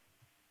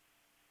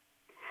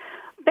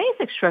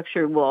 basic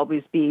structure will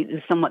always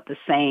be somewhat the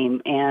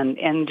same,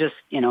 and just,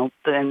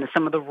 then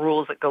some of the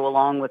rules that go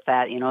along with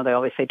that, they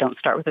always say don't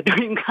start with a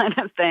dream kind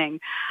of thing.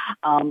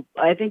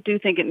 I do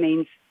think it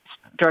means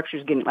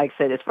structure's getting, like I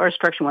said, as far as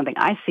structure, one thing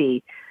I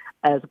see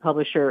as a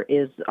publisher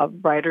is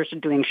writers are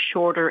doing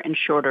shorter and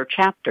shorter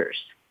chapters.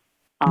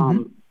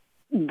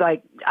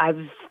 Like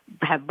I've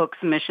had book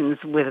submissions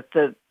with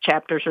the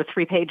chapters are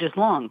 3 pages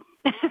long.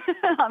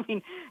 I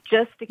mean,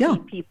 just to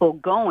keep people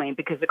going,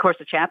 because of course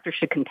the chapter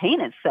should contain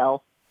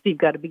itself. So you've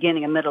got a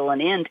beginning, a middle,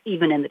 and end,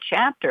 even in the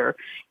chapter.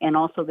 And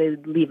also they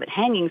leave it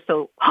hanging.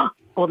 So,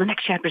 well, the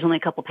next chapter is only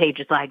a couple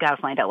pages, so I got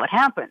to find out what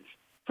happens.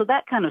 So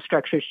that kind of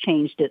structure's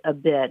changed it a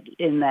bit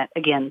in that,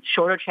 again,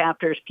 shorter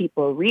chapters,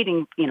 people are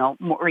reading,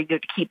 more eager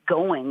to keep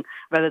going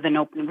rather than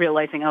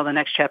realizing, the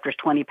next chapter is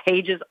 20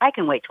 pages. I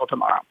can wait till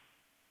tomorrow.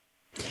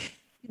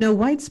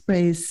 White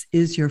space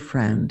is your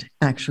friend,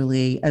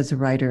 actually, as a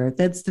writer.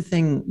 That's the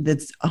thing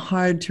that's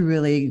hard to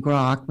really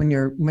grok when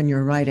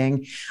you're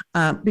writing,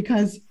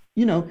 because,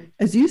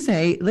 as you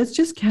say, let's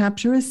just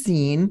capture a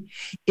scene.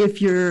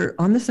 If you're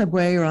on the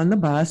subway or on the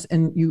bus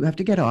and you have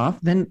to get off,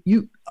 then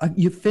you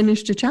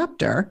finished a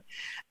chapter.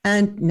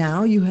 And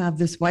now you have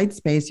this white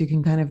space. You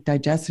can kind of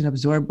digest and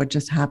absorb what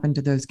just happened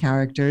to those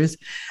characters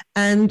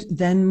and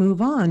then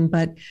move on.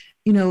 But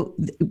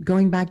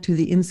going back to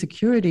the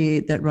insecurity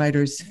that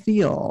writers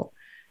feel,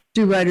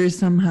 do writers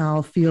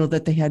somehow feel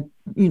that they had,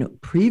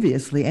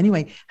 previously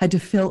anyway, had to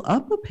fill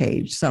up a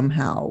page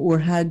somehow, or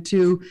had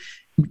to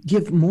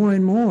give more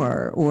and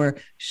more, or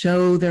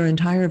show their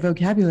entire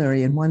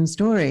vocabulary in one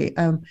story?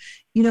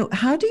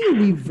 How do you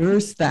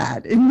reverse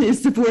that in the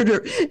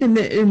supporter, in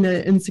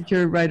the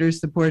insecure writers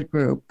support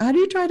group? How do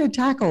you try to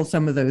tackle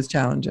some of those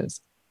challenges?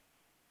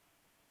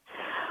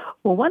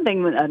 Well, one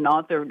thing a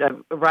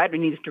writer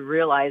needs to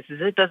realize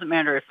is it doesn't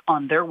matter if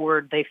on their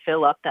word they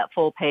fill up that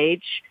full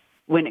page.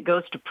 When it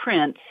goes to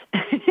print,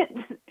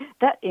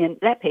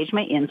 that page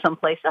may end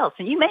someplace else,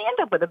 and you may end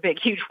up with a big,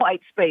 huge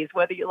white space,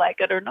 whether you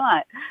like it or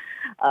not.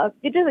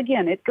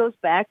 It goes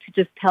back to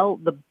just tell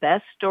the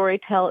best story,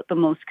 tell it the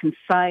most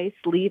concise,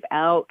 leave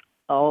out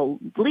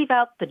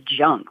the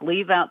junk,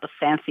 leave out the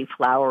fancy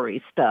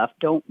flowery stuff.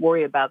 Don't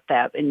worry about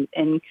that, and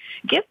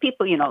give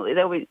people,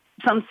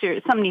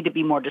 some need to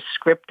be more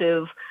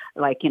descriptive,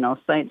 like,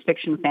 science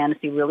fiction,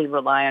 fantasy really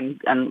rely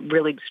on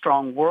really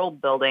strong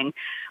world building,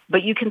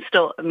 but you can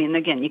still,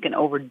 you can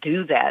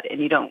overdo that, and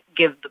you don't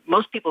give,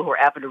 most people who are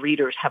avid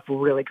readers have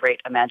really great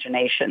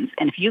imaginations,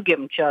 and if you give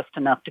them just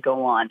enough to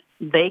go on,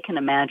 they can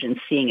imagine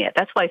seeing it.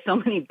 That's why so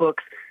many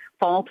books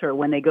falter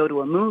when they go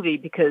to a movie,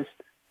 because,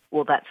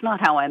 well, that's not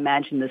how I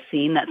imagine the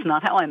scene. That's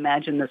not how I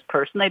imagine this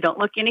person. They don't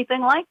look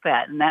anything like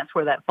that. And that's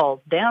where that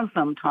falls down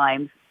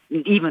sometimes,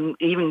 even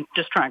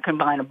just trying to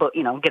combine a book,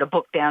 get a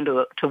book down to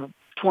a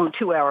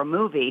 2-hour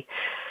movie,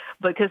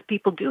 because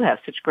people do have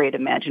such great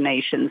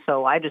imagination.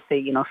 So I just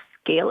say,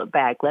 scale it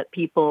back. Let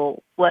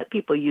people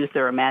use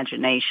their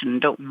imagination.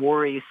 Don't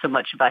worry so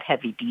much about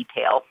heavy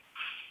detail.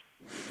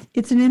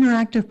 It's an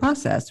interactive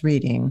process,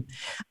 reading.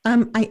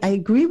 I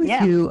agree with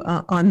you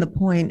on the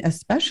point,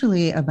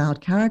 especially about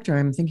character.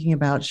 I'm thinking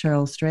about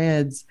Cheryl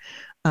Strayed's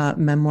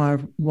memoir,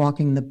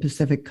 Walking the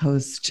Pacific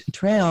Coast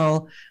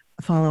Trail,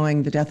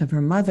 following the death of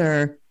her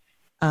mother,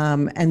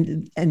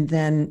 and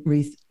then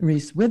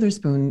Reese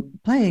Witherspoon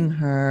playing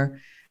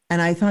her.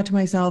 And I thought to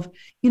myself,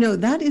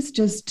 that is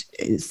just,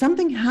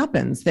 something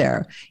happens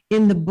there.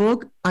 In the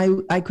book,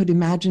 I could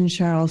imagine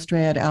Cheryl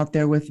Strayed out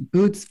there with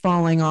boots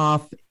falling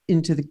off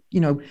into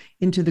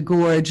the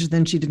gorge.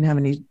 Then she didn't have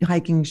any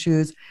hiking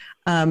shoes,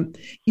 that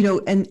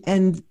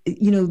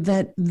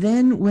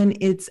then when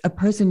it's a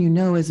person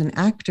as an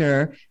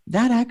actor,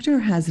 that actor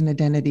has an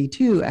identity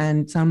too,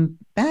 and some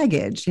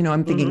baggage.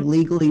 I'm thinking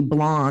Legally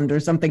Blonde or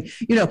something.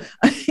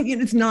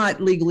 It's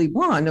not Legally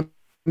Blonde.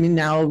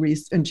 Now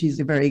Reese, and she's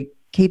a very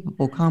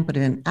capable,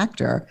 competent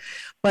actor,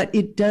 but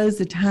it does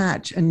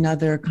attach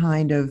another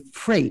kind of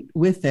freight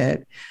with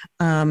it,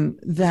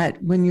 that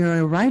when you're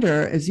a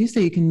writer, as you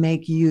say, you can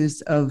make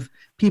use of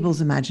people's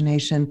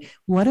imagination.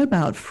 What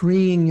about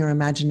freeing your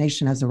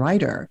imagination as a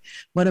writer?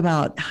 What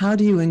about how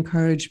do you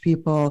encourage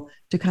people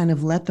to kind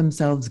of let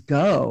themselves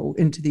go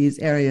into these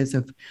areas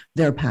of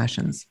their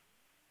passions?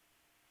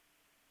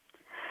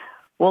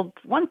 Well,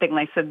 one thing,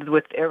 like I said,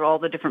 with all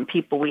the different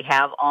people we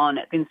have on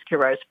at the Insecure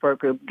Writers Support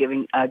Group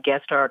giving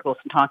guest articles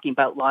and talking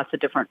about lots of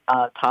different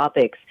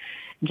topics,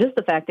 just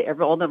the fact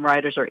that all the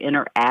writers are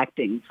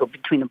interacting, so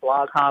between the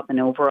blog hop and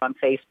over on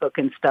Facebook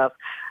and stuff,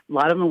 a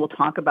lot of them will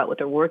talk about what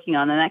they're working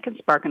on, and that can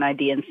spark an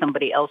idea in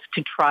somebody else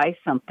to try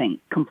something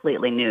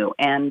completely new.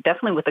 And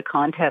definitely with the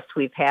contests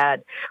we've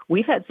had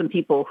some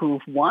people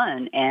who've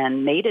won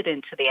and made it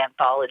into the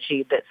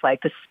anthology that's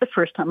like, this is the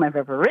first time I've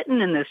ever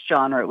written in this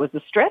genre. It was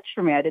a stretch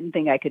for me. I didn't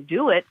think I could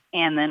do it.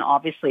 And then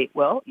obviously,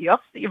 well, you're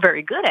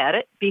very good at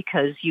it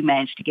because you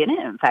managed to get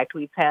in. In fact,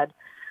 we've had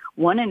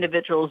one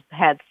individual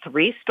had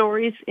 3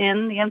 stories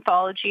in the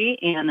anthology,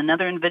 and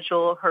another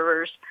individual,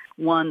 hers,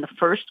 won the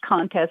first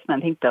contest, and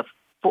I think the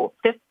fourth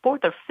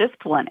or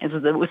fifth one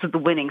was the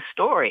winning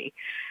story.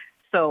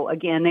 So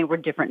again, they were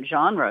different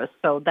genres.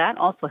 So that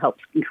also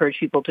helps encourage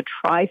people to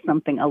try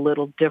something a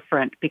little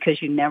different,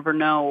 because you never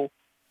know,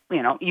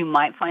 you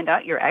might find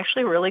out you're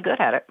actually really good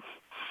at it.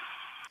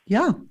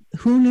 Yeah,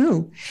 who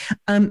knew?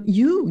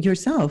 You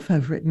yourself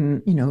have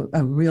written,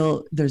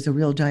 there's a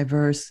real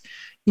diverse,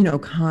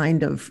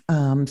 kind of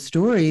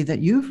story that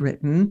you've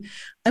written.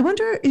 I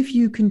wonder if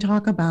you can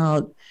talk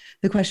about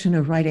the question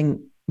of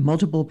writing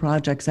multiple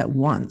projects at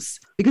once,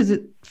 because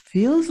it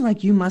feels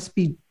like you must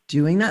be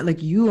doing that.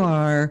 Like you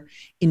are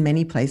in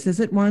many places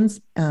at once.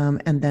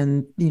 And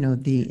then,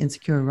 the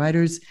Insecure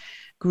Writers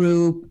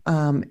group,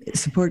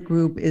 support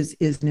group is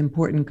an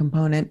important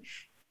component.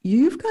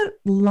 You've got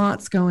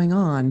lots going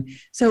on.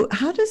 So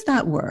how does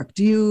that work?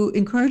 Do you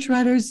encourage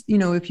writers,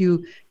 if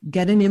you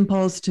get an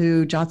impulse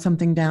to jot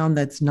something down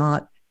that's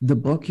not the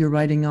book you're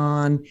writing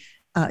on,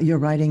 you're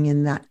writing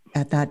in that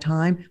at that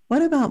time?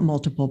 What about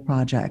multiple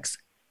projects?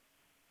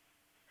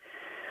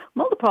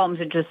 Well, the problems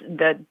are just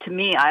that, to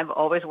me, I've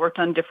always worked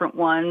on different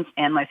ones.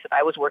 And like I said,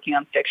 I was working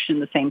on fiction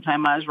the same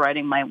time I was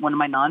writing one of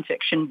my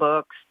nonfiction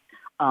books.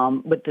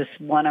 With this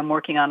one I'm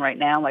working on right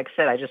now, like I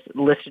said, I just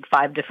listed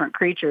 5 different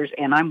creatures,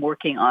 and I'm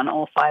working on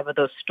all 5 of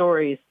those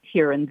stories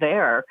here and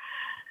there.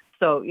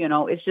 So,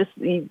 it's just,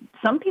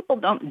 some people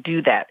don't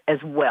do that as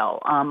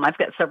well. I've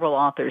got several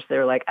authors that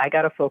are like, I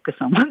got to focus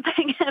on one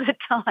thing at a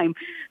time.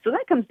 So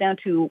that comes down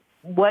to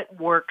what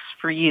works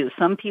for you.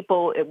 Some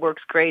people, it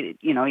works great.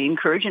 You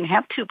encourage and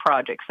have 2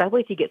 projects. That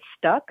way, if you get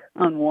stuck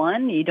on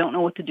one, you don't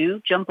know what to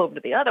do, jump over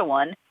to the other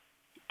one.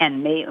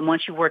 And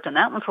once you've worked on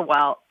that one for a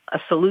while, a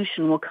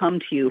solution will come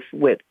to you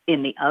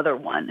in the other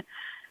one.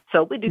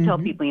 So we do tell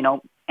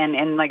people,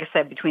 and like I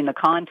said, between the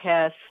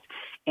contest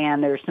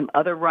and there's some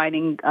other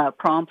writing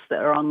prompts that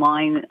are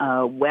online,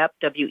 WEP,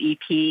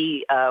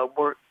 W-E-P,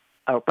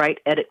 Write,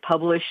 Edit,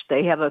 Publish.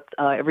 They have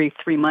every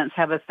 3 months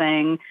have a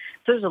thing.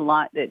 So there's a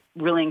lot that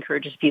really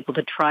encourages people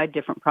to try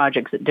different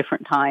projects at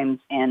different times.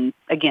 And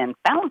again,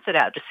 balance it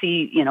out to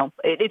see,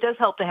 it does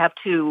help to have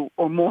 2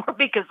 or more,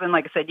 because then,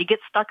 like I said, you get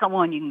stuck on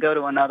one, you can go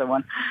to another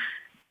one.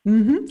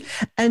 Mm-hmm.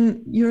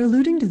 And you're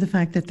alluding to the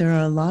fact that there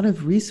are a lot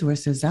of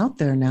resources out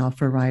there now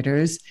for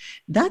writers.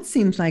 That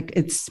seems like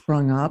it's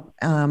sprung up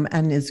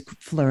and is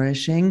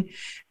flourishing.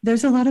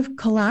 There's a lot of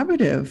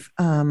collaborative,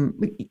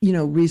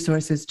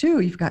 resources too.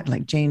 You've got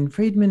like Jane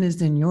Friedman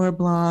is in your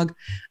blog,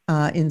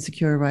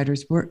 Insecure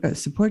Writers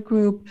Support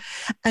Group.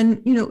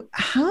 And,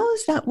 how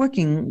is that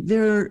working?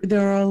 There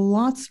are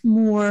lots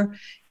more.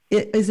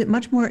 Is it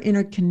much more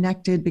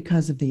interconnected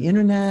because of the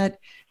internet?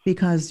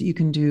 Because you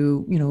can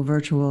do,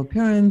 virtual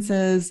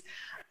appearances.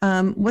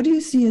 What do you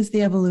see as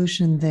the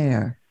evolution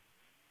there?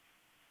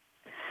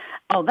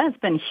 Oh, that's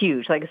been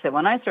huge. Like I said,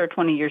 when I started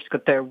 20 years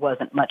ago, there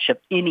wasn't much of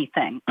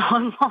anything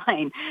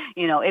online.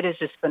 It has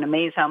just been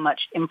amazing how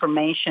much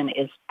information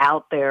is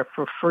out there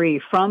for free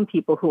from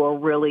people who are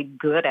really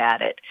good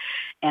at it.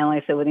 And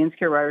like I said, with the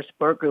Insecure Writers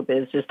Support Group,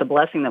 it's just a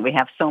blessing that we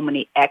have so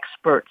many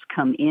experts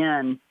come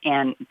in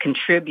and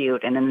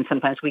contribute. And then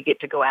sometimes we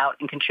get to go out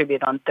and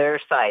contribute on their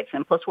sites.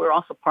 And plus, we're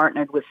also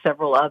partnered with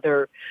several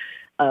other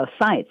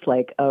sites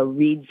like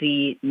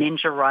Readsy,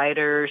 Ninja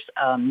Writers,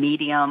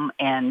 Medium,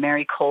 and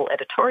Mary Cole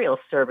Editorial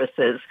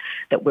Services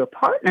that we're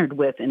partnered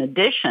with in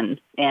addition,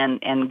 and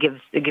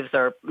it gives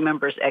our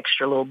members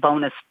extra little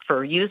bonus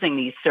for using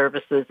these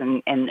services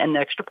and an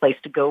extra place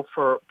to go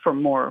for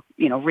more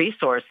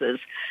resources.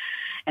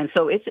 And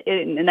so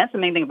and that's the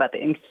main thing about the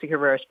Insecure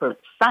Writers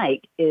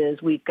site is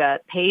we've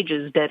got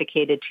pages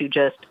dedicated to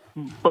just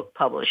book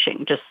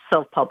publishing, just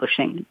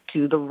self-publishing,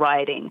 to the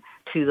writing,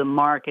 to the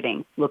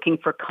marketing, looking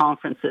for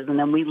conferences, and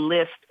then we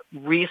list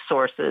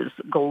resources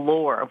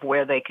galore of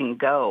where they can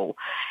go.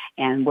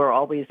 And we're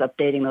always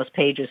updating those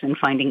pages and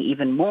finding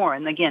even more.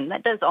 And again,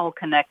 that does all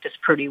connect us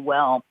pretty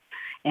well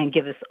and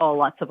give us all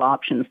lots of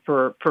options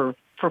for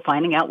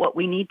finding out what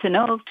we need to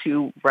know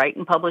to write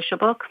and publish a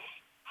book.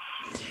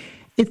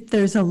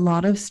 There's a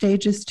lot of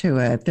stages to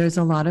it. There's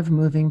a lot of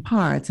moving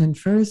parts. And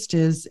first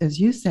is, as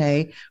you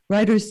say,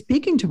 writers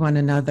speaking to one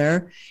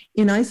another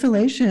in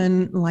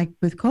isolation, like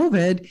with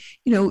COVID,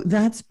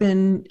 that's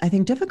been, I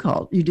think,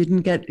 difficult. You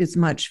didn't get as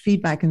much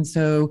feedback. And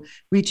so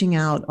reaching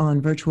out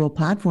on virtual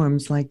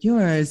platforms like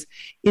yours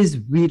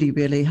is really,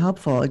 really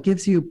helpful. It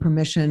gives you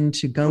permission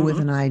to go with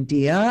an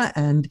idea.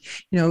 And,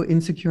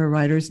 insecure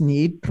writers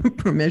need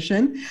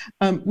permission.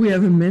 We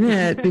have a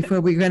minute before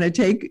we're going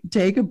to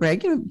take a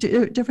break,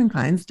 different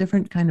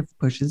kind of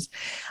pushes.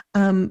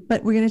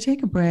 But we're going to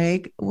take a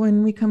break.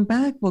 When we come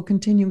back, we'll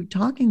continue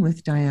talking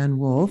with Diane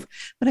Wolfe.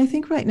 But I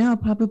think right now,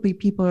 probably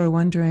people are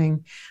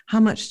wondering, how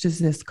much does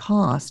this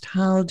cost?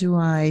 How do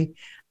I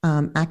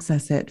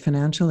access it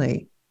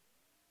financially?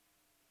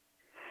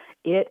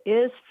 It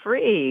is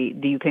free.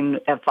 You can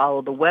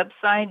follow the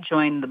website,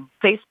 join the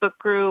Facebook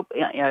group,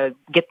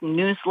 get the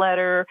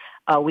newsletter.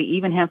 We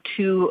even have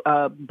 2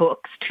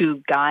 books,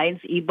 2 guides,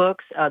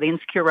 ebooks, the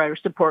Insecure Writer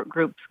Support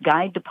Group's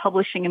Guide to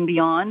Publishing and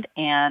Beyond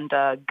and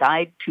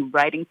Guide to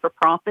Writing for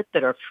Profit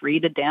that are free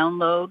to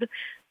download.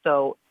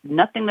 So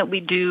nothing that we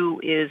do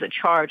is a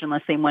charge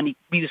unless they want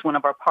to use one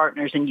of our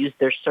partners and use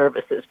their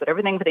services. But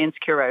everything for the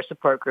Insecure Writer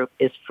Support Group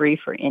is free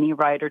for any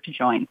writer to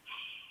join.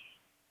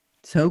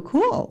 So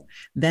cool.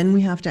 Then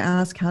we have to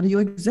ask, how do you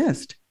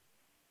exist?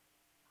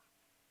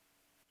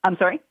 I'm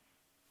sorry?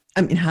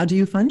 I mean, how do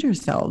you fund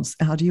yourselves?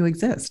 How do you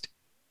exist?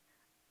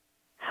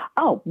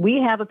 Oh, we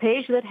have a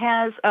page that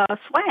has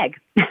swag.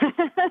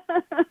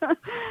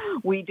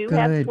 We do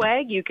have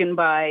swag. You can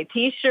buy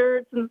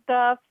T-shirts and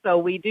stuff. So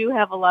we do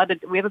have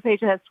we have a page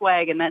that has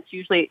swag, and that's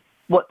usually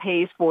what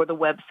pays for the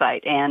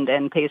website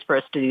and pays for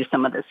us to do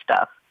some of this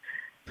stuff.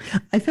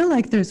 I feel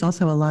like there's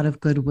also a lot of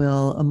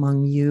goodwill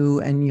among you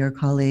and your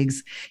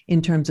colleagues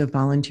in terms of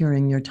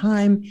volunteering your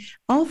time,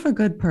 all for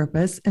good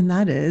purpose, and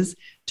that is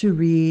to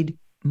read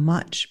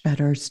much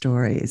better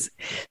stories.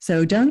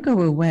 So don't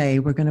go away.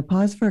 We're going to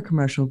pause for a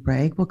commercial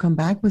break. We'll come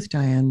back with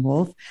Diane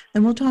Wolfe,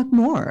 and we'll talk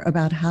more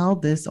about how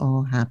this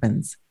all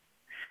happens.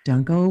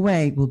 Don't go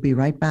away. We'll be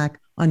right back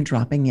on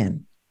Dropping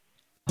In.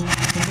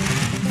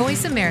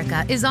 Voice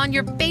America is on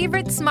your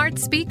favorite smart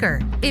speaker.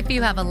 If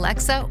you have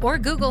Alexa or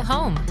Google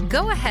Home,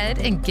 go ahead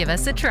and give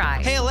us a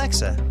try. Hey,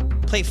 Alexa,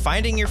 play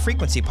Finding Your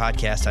Frequency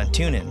podcast on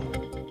TuneIn.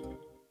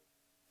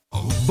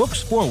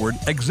 Books Forward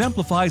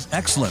exemplifies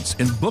excellence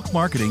in book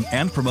marketing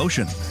and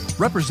promotion,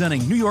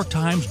 representing New York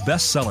Times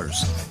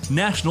bestsellers,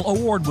 national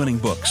award-winning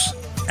books,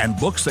 and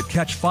books that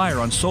catch fire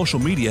on social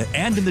media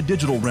and in the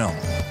digital realm.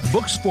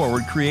 Books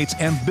Forward creates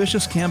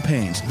ambitious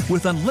campaigns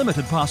with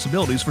unlimited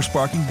possibilities for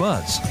sparking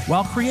buzz,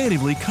 while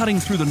creatively cutting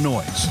through the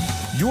noise.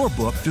 Your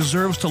book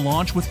deserves to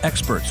launch with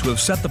experts who have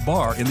set the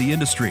bar in the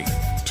industry.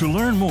 To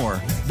learn more,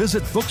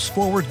 visit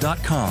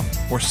booksforward.com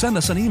or send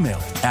us an email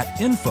at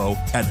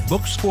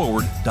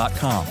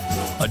info@booksforward.com.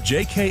 A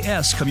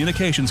JKS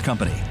Communications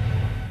company.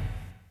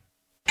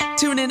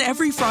 Tune in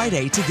every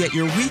Friday to get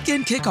your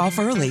weekend kickoff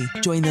early.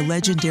 Join the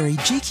legendary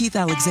G. Keith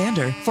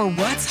Alexander for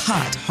What's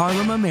Hot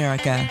Harlem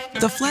America.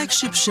 The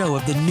flagship show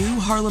of the new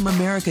Harlem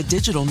America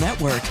Digital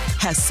Network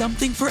has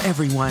something for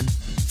everyone.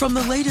 From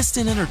the latest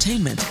in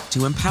entertainment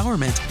to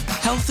empowerment,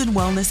 health and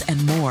wellness,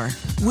 and more,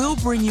 we'll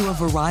bring you a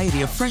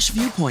variety of fresh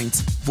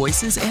viewpoints,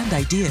 voices, and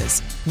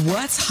ideas.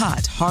 What's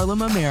Hot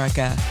Harlem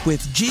America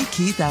with G.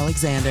 Keith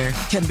Alexander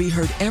can be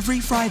heard every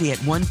Friday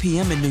at 1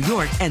 p.m. in New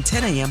York and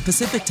 10 a.m.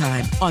 Pacific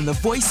Time on the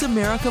Voice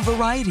America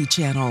Variety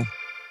Channel.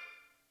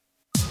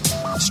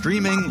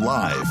 Streaming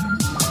live,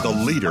 the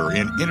leader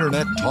in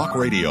Internet talk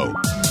radio,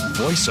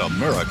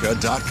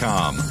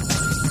 voiceamerica.com.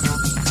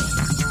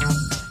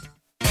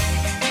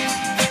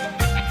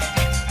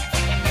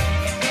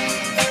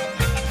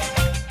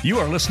 You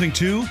are listening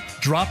to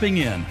Dropping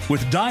In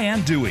with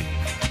Diane Dewey.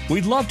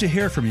 We'd love to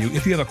hear from you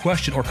if you have a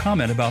question or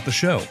comment about the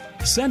show.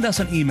 Send us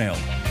an email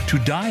to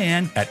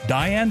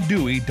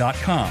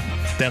diane@dianedewey.com.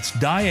 That's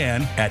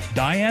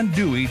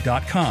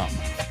diane@dianedewey.com.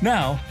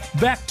 Now,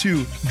 back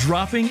to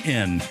Dropping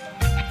In.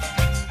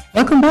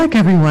 Welcome back,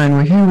 everyone.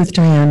 We're here with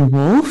Diane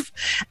Wolfe,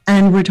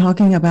 and we're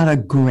talking about a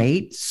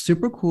great,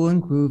 super cool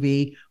and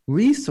groovy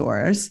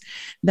resource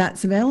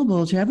that's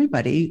available to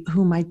everybody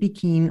who might be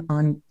keen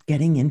on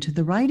getting into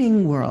the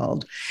writing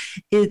world.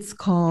 It's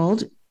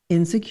called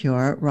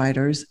Insecure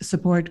Writers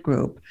Support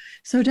Group.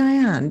 So,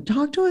 Diane,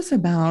 talk to us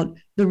about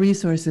the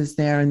resources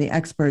there and the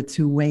experts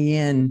who weigh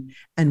in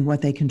and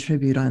what they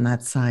contribute on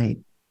that site.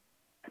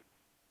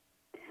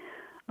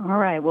 All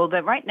right. Well,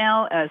 right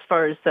now, as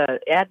far as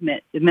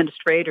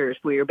administrators,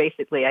 we are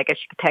basically, I guess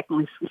you could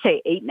technically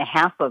say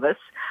 8.5 of us.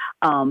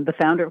 The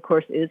founder, of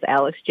course, is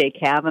Alex J.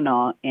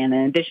 Kavanaugh. And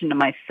in addition to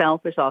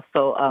myself, there's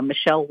also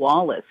Michelle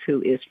Wallace,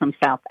 who is from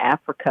South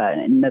Africa.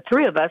 And the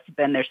three of us have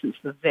been there since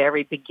the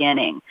very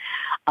beginning.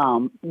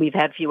 We've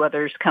had a few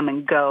others come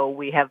and go.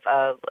 We have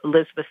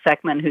Elizabeth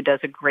Seckman, who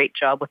does a great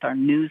job with our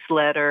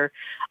newsletter.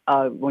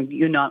 When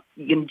you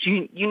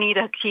need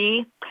a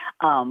key,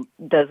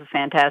 does a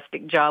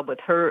fantastic job with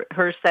her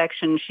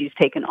section. She's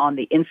taken on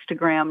the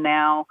Instagram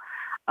now.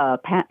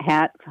 Pat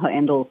Hatt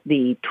handles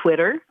the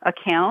Twitter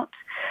account.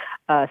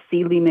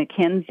 Celie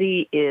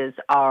McKenzie is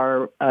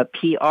our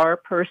PR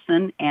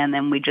person, and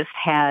then we just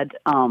had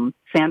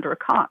Sandra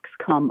Cox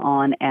come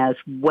on as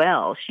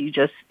well. She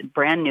just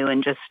brand new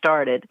and just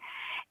started.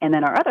 And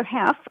then our other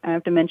half, I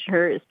have to mention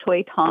her, is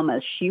Toy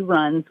Thomas.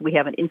 We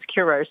have an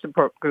Insecure Writer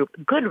Support Group,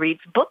 Goodreads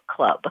Book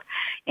Club,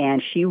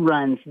 and she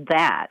runs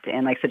that.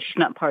 And like I said, she's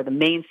not part of the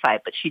main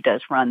site, but she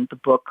does run the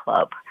book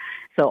club.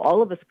 So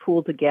all of us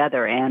pool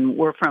together, and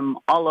we're from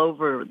all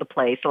over the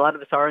place. A lot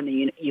of us are in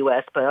the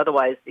U.S., but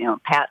otherwise,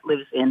 Pat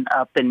lives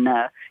up in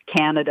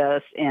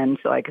Canada, and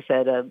so like I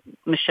said,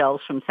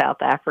 Michelle's from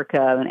South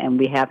Africa, and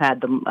we have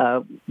had them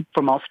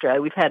from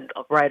Australia. We've had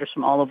writers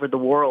from all over the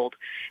world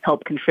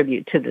help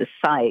contribute to this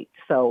site.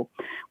 So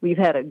we've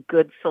had a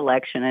good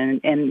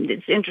selection, and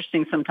it's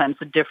interesting sometimes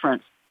the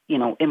difference,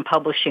 in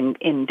publishing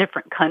in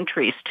different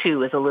countries,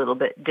 too, is a little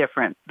bit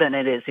different than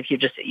it is if you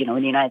just, in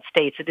the United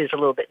States. It is a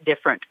little bit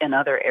different in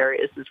other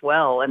areas as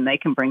well, and they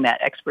can bring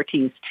that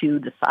expertise to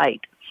the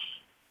site.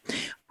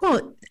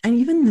 Well, and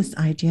even this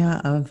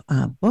idea of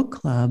book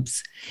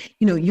clubs,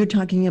 you're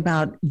talking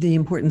about the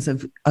importance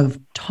of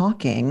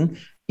talking,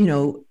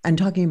 and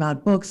talking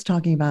about books,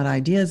 talking about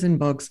ideas in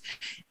books,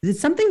 it's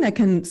something that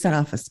can set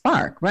off a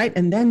spark, right?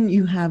 And then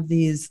you have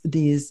these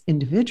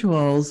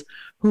individuals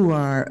who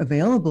are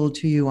available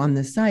to you on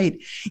the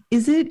site.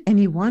 Is it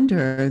any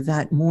wonder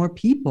that more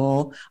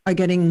people are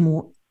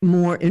getting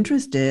more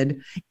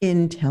interested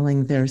in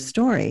telling their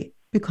story?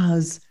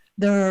 Because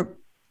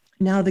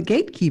now the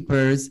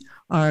gatekeepers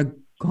are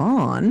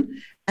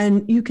gone,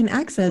 and you can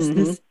access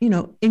this,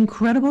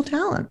 incredible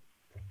talent.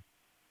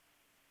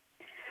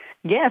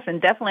 Yes,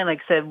 and definitely,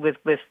 like I said, with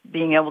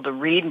being able to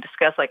read and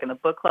discuss, like in the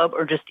book club,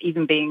 or just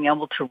even being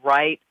able to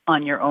write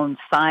on your own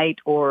site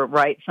or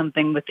write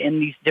something within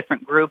these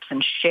different groups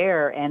and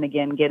share, and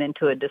again get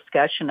into a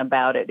discussion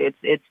about it.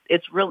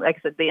 It's really, like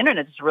I said, the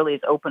internet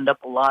has opened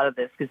up a lot of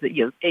this, because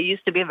it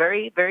used to be a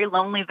very, very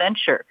lonely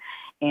venture.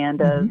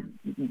 And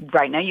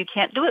right now you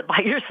can't do it by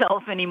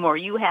yourself anymore.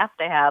 You have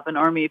to have an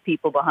army of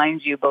people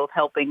behind you, both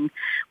helping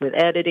with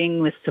editing,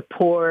 with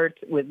support,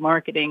 with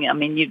marketing. I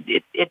mean,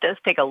 it does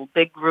take a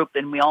big group,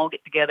 and we all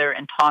get together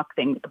and talk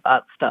things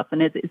about stuff.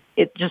 And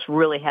it just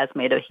really has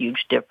made a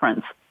huge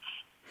difference.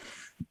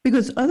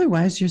 Because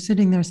otherwise you're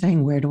sitting there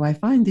saying, where do I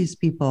find these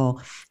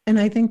people? And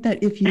I think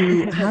that if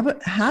you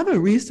have a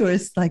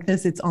resource like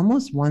this, it's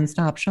almost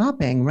one-stop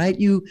shopping, right?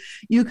 You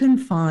can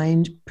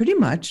find pretty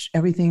much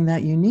everything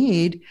that you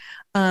need.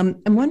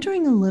 I'm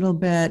wondering a little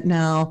bit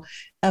now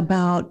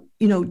about,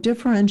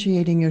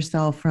 differentiating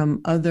yourself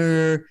from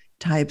other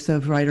types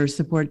of writer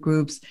support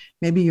groups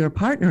maybe you're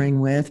partnering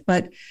with,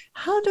 but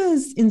how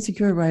does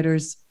Insecure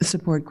Writers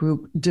Support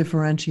Group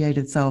differentiate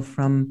itself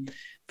from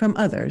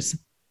others?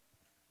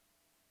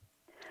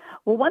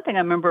 Well, one thing I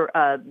remember,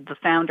 the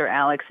founder,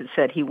 Alex, had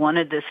said he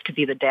wanted this to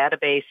be the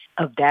database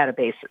of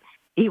databases.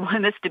 He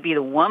wanted this to be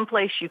the one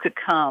place you could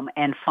come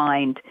and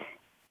find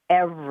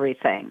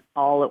everything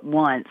all at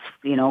once,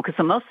 because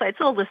most sites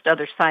will list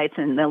other sites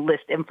and they'll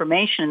list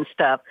information and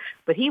stuff,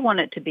 but he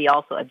wanted it to be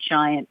also a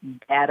giant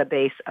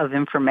database of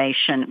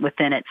information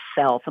within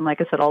itself. And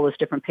like I said, all those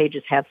different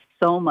pages have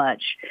so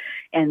much,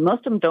 and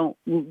most of them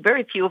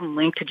very few of them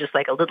link to just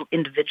like a little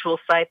individual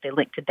site. They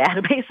link to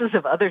databases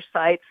of other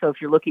sites, so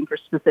if you're looking for a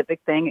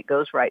specific thing, it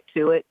goes right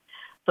to it.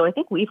 So I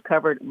think we've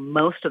covered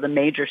most of the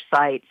major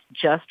sites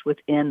just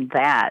within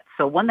that.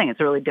 So one thing that's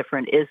really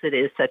different is it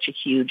is such a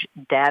huge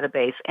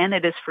database, and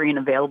it is free and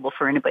available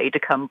for anybody to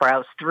come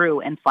browse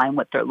through and find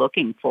what they're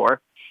looking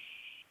for.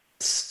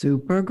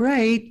 Super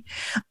great.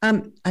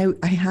 I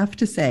have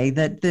to say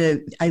that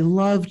I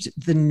loved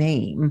the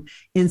name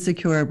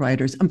Insecure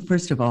Writers.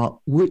 First of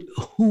all,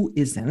 who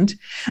isn't?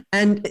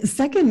 And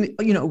second,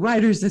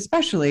 writers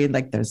especially,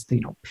 like there's,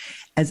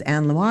 as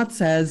Anne Lamott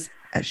says,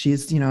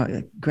 she's,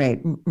 a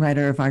great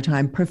writer of our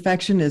time,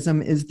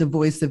 perfectionism is the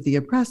voice of the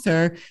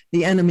oppressor,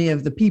 the enemy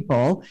of the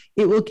people.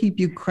 It will keep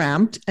you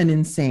cramped and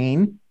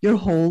insane your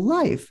whole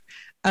life.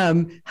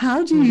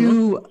 How do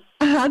you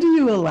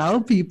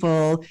allow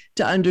people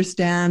to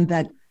understand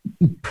that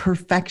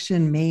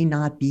perfection may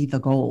not be the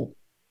goal?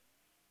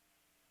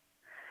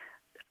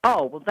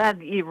 Oh, well,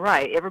 you're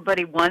right.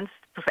 Everybody wants,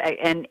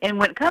 and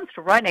when it comes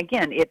to writing,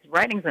 again,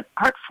 writing's an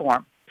art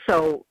form.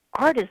 So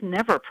art is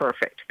never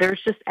perfect.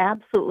 There's just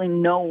absolutely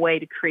no way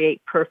to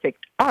create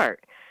perfect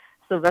art.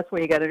 So that's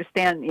where you got to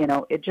understand,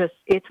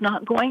 it's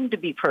not going to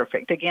be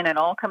perfect. Again, it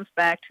all comes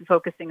back to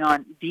focusing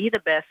on be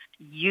the best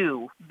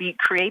you,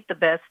 create the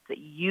best that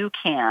you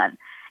can,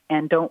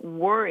 and don't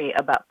worry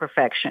about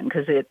perfection,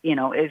 because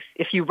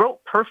if you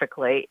wrote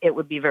perfectly, it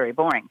would be very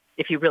boring.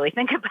 If you really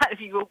think about it, if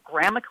you wrote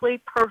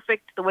grammatically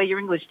perfect the way your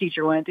English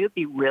teacher wanted to, it'd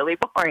be really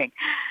boring.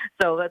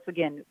 So that's,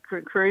 again,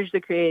 encourage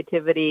the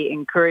creativity,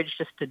 encourage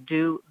just to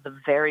do the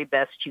very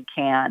best you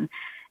can.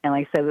 And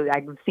like I said,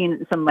 I've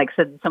seen some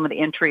of the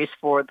entries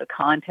for the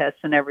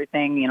contests and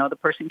everything. The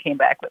person came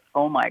back with,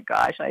 "Oh my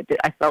gosh, I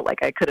felt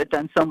like I could have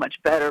done so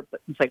much better."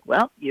 But it's like,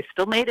 well, you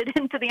still made it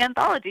into the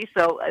anthology,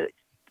 so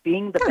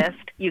being the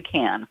best you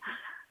can.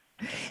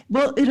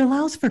 Well, it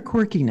allows for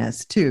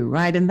quirkiness too,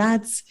 right? And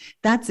that's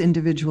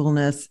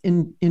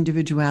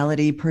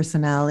individuality,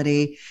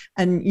 personality.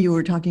 And you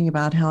were talking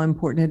about how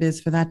important it is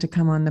for that to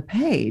come on the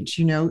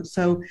page,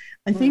 So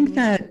I think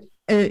that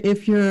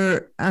if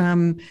you're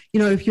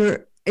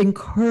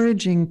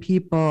encouraging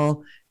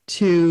people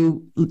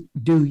to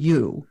do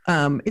you,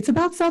 it's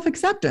about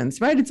self-acceptance,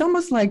 right? It's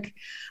almost like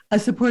a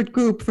support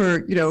group for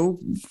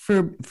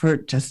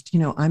just,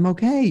 I'm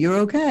okay, you're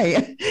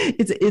okay.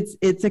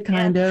 It's a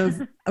kind of,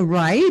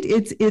 right?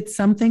 It's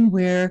something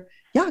where,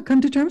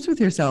 come to terms with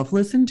yourself,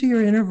 listen to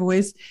your inner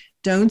voice,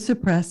 don't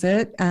suppress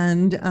it,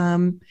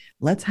 and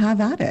let's have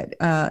at it.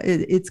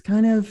 It's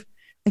kind of,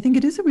 I think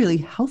it is a really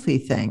healthy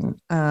thing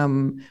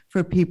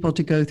for people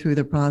to go through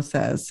the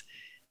process.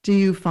 Do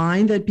you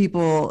find that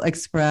people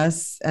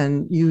express,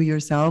 and you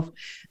yourself,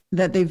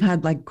 that they've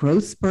had like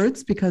growth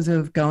spurts because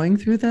of going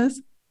through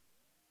this?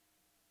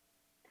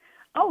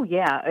 Oh,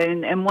 yeah.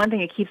 And one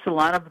thing, it keeps a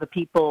lot of the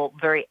people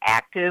very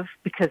active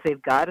because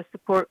they've got a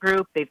support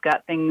group. They've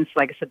got things,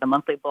 like I said, the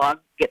monthly blog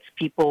gets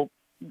people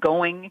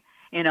going.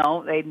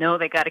 They know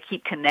they got to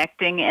keep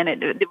connecting, and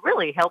it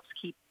really helps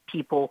keep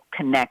people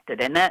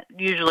connected. And that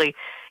usually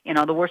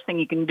The worst thing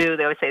you can do,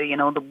 they always say,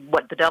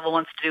 what the devil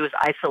wants to do is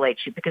isolate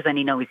you, because then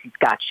he knows he's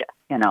got you,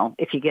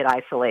 if you get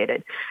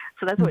isolated.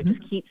 So that's what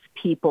just keeps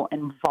people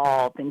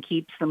involved and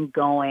keeps them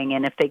going.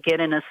 And if they get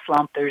in a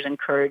slump, there's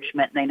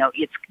encouragement, and they know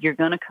you're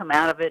going to come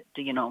out of it.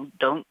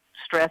 Don't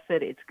stress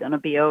it. It's going to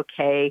be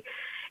okay.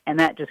 And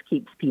that just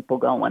keeps people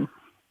going.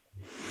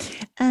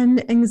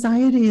 And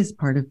anxiety is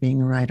part of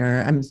being a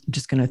writer. I'm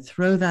just going to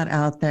throw that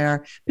out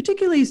there,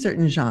 particularly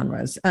certain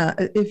genres.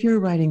 If you're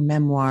writing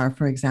memoir,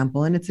 for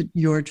example, and it's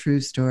your true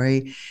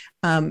story,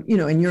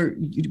 and you're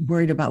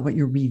worried about what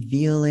you're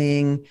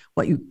revealing,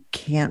 what you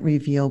can't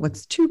reveal,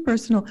 what's too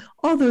personal,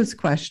 all those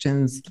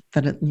questions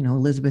that,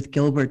 Elizabeth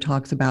Gilbert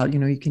talks about.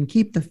 You can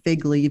keep the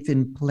fig leaf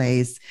in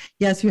place.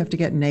 Yes, you have to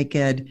get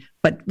naked,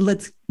 but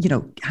let's,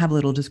 have a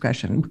little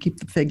discretion. We'll keep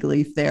the fig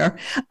leaf there.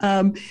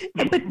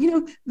 But,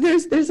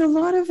 there's a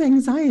lot of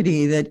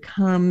anxiety that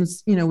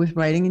comes, with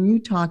writing, and you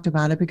talked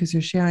about it because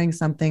you're sharing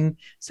something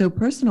so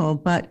personal.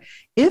 But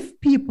if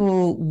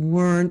people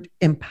weren't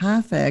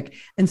empathic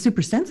and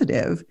super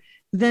sensitive,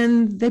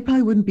 then they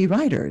probably wouldn't be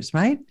writers,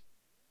 right?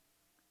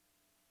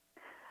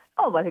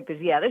 Oh, I think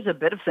there's a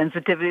bit of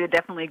sensitivity that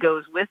definitely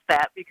goes with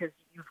that, because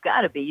you've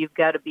got to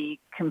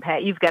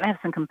have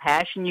some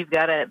compassion. You've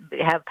got to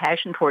have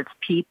passion towards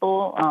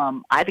people.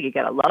 I think you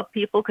got to love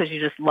people, because you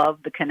just love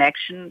the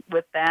connection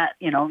with that.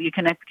 You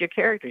connect with your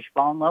characters, you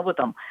fall in love with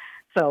them.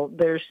 So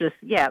there's just,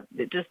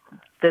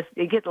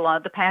 it gets a lot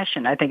of the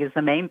passion, I think, is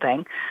the main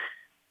thing.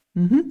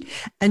 Mm-hmm.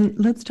 And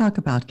let's talk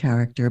about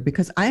character,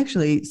 because I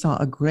actually saw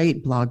a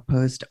great blog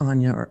post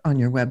on your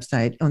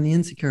website, on the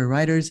Insecure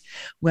Writers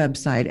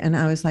website. And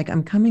I was like,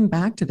 I'm coming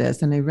back to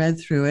this. And I read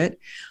through it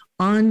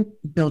on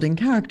building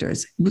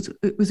characters.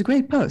 It was a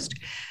great post.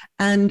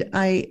 And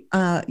I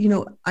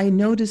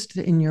noticed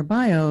in your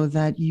bio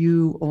that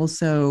you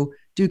also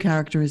do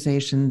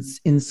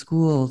characterizations in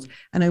schools.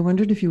 And I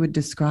wondered if you would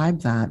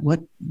describe that.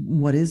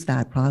 What is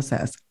that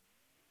process?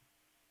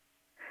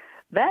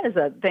 That is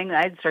a thing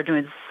that I started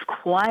doing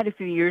quite a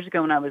few years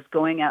ago when I was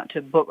going out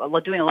to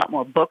doing a lot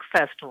more book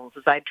festivals,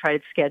 as I tried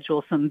to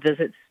schedule some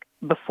visits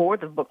before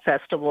the book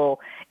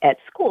festival at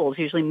schools,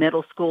 usually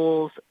middle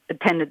schools,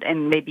 attended,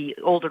 and maybe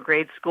older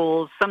grade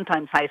schools,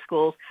 sometimes high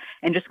schools,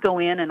 and just go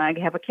in and I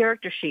have a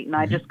character sheet, and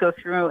I just go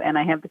through and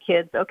I have the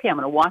kids, okay, I'm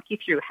going to walk you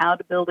through how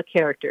to build a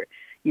character.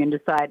 You can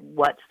decide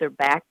what's their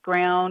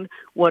background,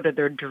 what are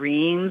their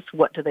dreams,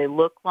 what do they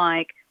look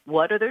like,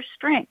 what are their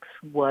strengths,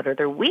 what are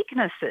their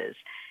weaknesses,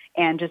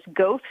 and just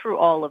go through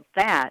all of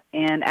that.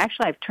 And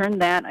actually, I've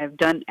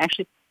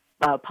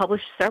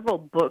published several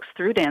books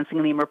through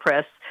Dancing Lemur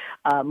Press,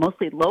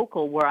 mostly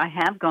local, where I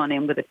have gone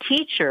in with a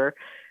teacher,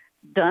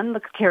 done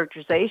the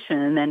characterization,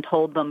 and then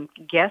told them,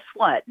 guess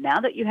what? Now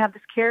that you have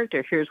this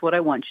character, here's what I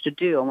want you to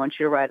do. I want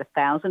you to write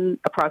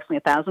approximately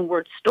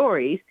 1,000-word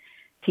stories.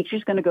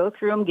 Teacher's going to go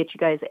through them, get you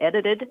guys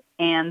edited,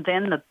 and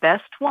then the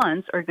best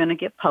ones are going to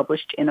get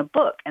published in a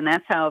book. And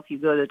that's how, if you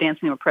go to the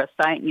Dancing Lemur Press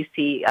site and you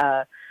see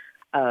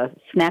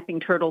Snapping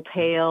Turtle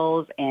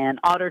Tales and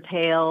Otter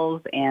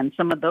Tales and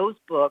some of those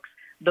books,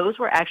 those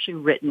were actually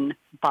written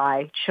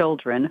by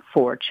children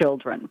for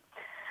children.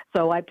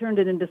 So I've turned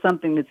it into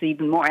something that's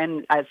even more,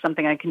 and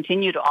something I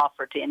continue to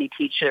offer to any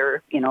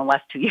teacher,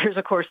 last 2 years,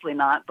 of course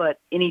not, but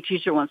any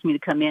teacher wants me to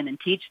come in and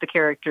teach the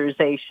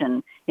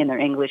characterization in their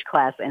English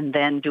class and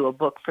then do a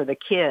book for the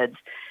kids.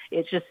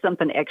 It's just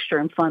something extra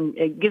and fun.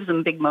 It gives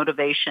them big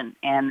motivation.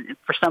 And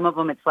for some of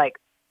them, it's like,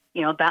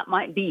 that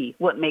might be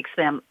what makes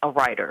them a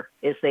writer,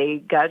 is they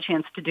got a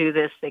chance to do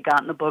this. They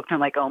got in the book and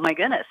they're like, oh my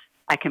goodness,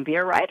 I can be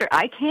a writer.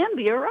 I can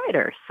be a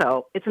writer.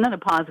 So it's another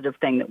positive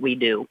thing that we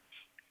do.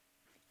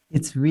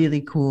 It's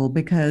really cool,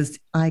 because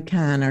I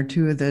can are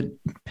two of the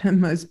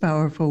most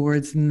powerful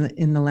words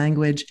in the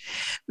language.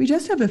 We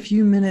just have a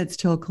few minutes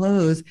till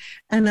close,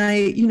 and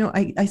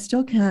I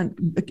still can't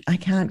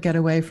get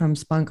away from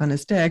Spunk on a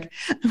Stick,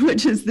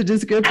 which is the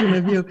description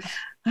of you.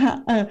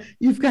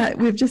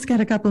 We've just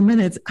got a couple of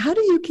minutes. How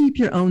do you keep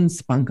your own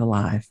spunk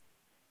alive?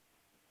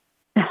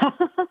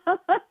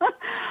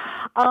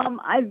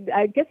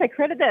 I guess I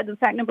credit that to the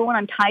fact, number one,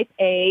 I'm type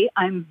A.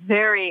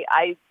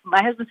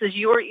 My husband says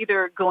you are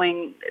either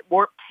going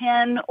warp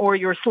 10 or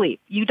you're asleep.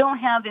 You don't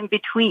have in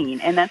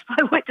between. And that's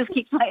probably what just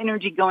keeps my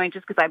energy going,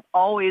 just because I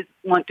always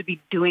want to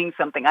be doing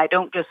something. I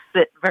don't just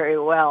sit very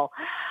well.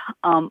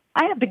 I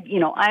have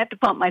to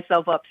pump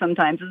myself up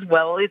sometimes as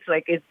well. It's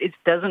like, it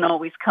doesn't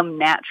always come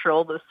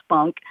natural. The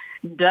spunk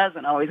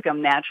doesn't always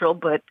come natural,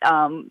 but,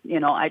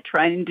 I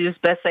try and do as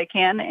best I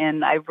can.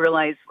 And I've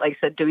realized, like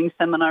I said, doing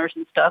seminars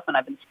and stuff, and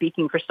I've been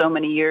speaking for so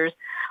many years,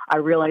 I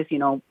realize,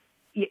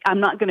 I'm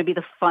not going to be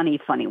the funny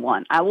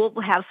one. I will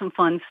have some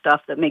fun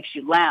stuff that makes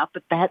you laugh,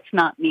 but that's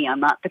not me. I'm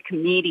not the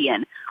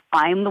comedian.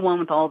 I'm the one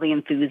with all the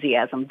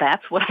enthusiasm.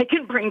 That's what I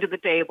can bring to the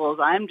table. Is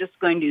I'm just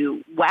going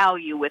to wow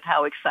you with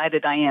how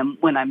excited I am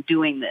when I'm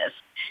doing this.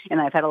 And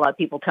I've had a lot of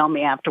people tell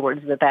me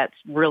afterwards that that's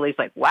really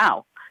like,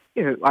 wow,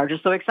 you are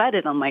just so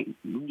excited. I'm like,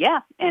 yeah.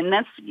 And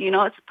that's,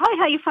 it's probably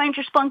how you find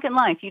your spunk in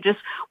life.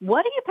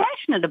 What are you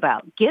passionate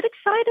about? Get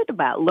excited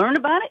about, learn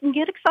about it and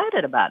get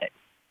excited about it.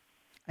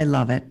 I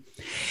love it.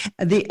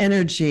 The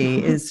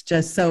energy is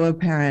just so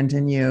apparent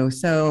in you.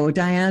 So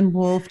Diane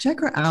Wolfe, check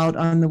her out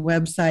on the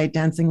website,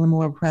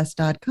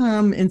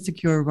 dancinglemorepress.com,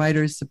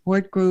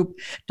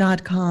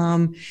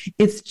 insecurewritersupportgroup.com.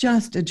 It's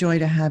just a joy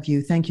to have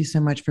you. Thank you so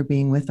much for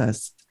being with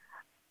us.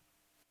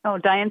 Oh,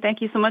 Diane,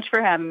 thank you so much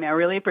for having me. I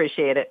really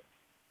appreciate it.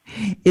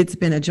 It's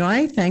been a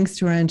joy. Thanks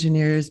to our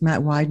engineers,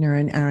 Matt Widener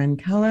and Aaron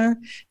Keller,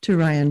 to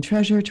Ryan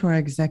Treasure, to our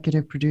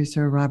executive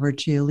producer, Robert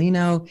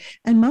Ciolino,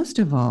 and most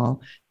of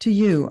all, to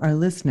you, our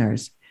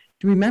listeners.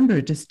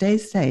 Remember to stay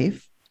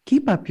safe,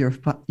 keep up your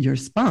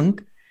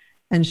spunk,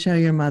 and show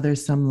your mother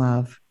some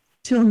love.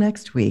 Till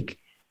next week,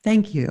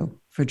 thank you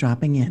for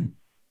dropping in.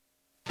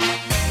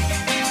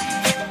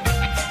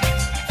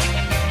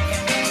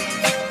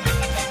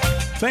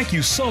 Thank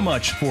you so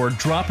much for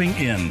dropping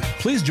in.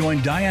 Please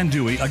join Diane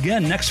Dewey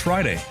again next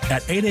Friday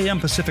at 8 a.m.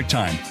 Pacific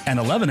Time and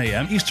 11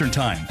 a.m. Eastern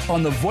Time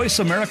on the Voice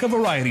America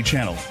Variety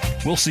Channel.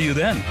 We'll see you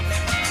then.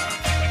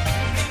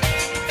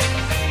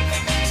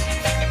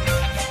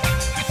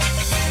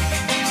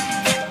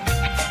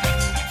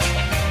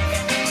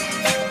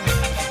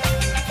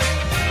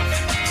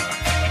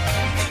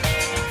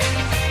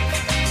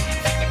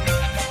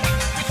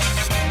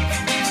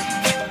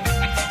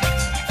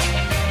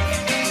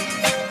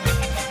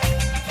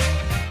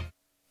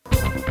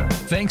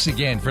 Thanks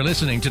again for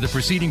listening to the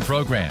preceding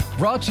program,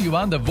 brought to you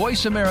on the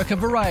Voice America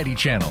Variety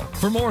Channel.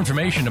 For more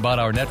information about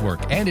our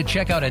network and to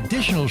check out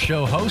additional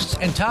show hosts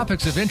and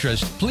topics of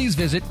interest, please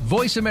visit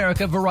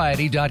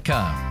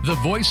voiceamericavariety.com. The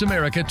Voice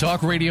America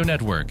Talk Radio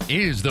Network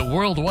is the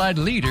worldwide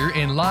leader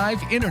in live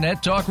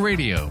Internet talk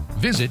radio.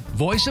 Visit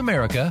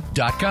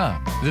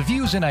voiceamerica.com. The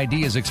views and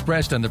ideas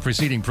expressed on the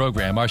preceding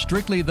program are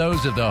strictly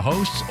those of the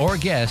hosts or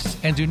guests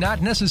and do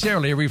not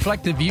necessarily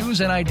reflect the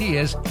views and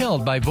ideas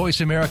held by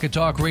Voice America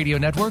Talk Radio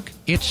Network,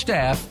 its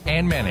staff,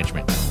 and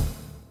management.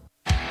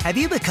 Have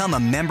you become a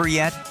member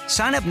yet?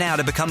 Sign up now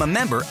to become a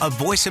member of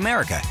Voice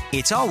America.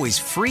 It's always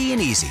free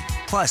and easy.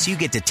 Plus, you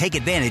get to take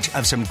advantage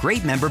of some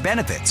great member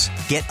benefits.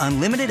 Get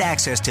unlimited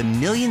access to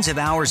millions of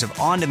hours of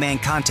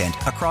on-demand content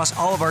across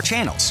all of our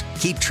channels.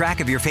 Keep track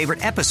of your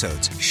favorite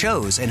episodes,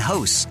 shows, and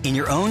hosts in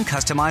your own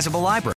customizable library.